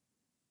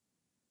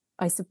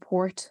 I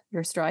support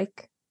your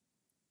strike.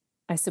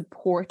 I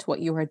support what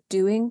you are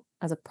doing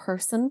as a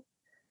person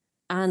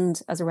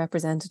and as a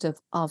representative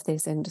of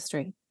this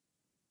industry.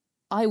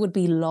 I would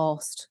be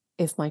lost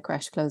if my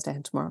creche closed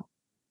down tomorrow.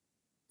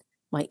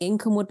 My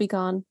income would be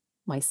gone.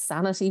 My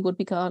sanity would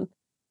be gone.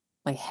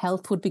 My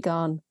health would be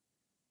gone.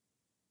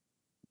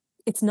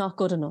 It's not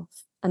good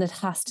enough. And it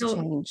has to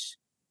change.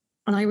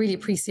 And I really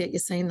appreciate you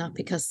saying that,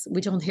 because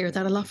we don't hear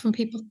that a lot from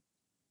people.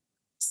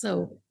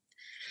 So,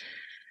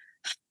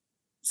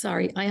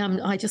 sorry, I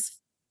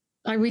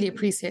really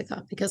appreciate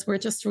that, because we're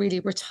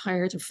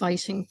tired of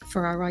fighting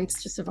for our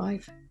rights to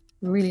survive.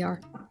 We really are.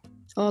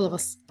 All of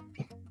us.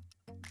 A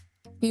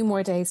few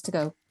more days to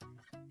go.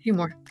 A few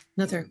more.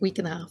 Another week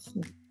and a half.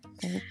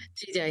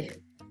 G-Day.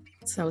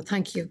 So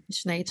thank you,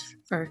 Sinead,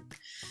 for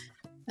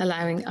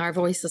allowing our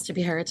voices to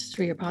be heard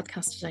through your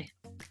podcast today.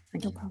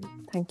 Thank you. No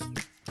problem. Thank you.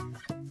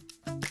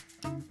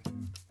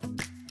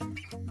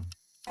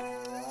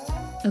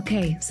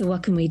 Okay, so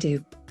what can we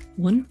do?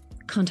 1,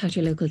 contact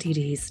your local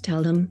TDs.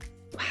 Tell them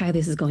how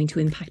this is going to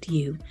impact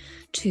you.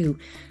 2,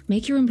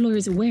 make your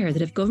employers aware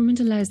that if government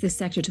allows this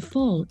sector to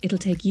fall, it'll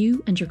take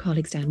you and your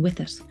colleagues down with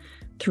it.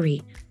 3,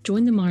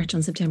 join the march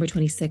on September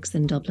 26th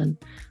in Dublin.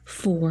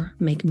 4,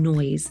 make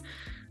noise.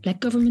 Let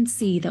government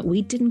see that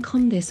we didn't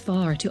come this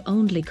far to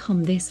only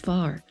come this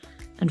far.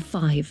 And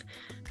 5,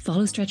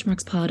 follow Stretch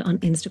Marks Pod on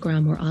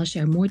Instagram, where I'll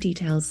share more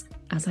details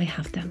as I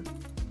have them.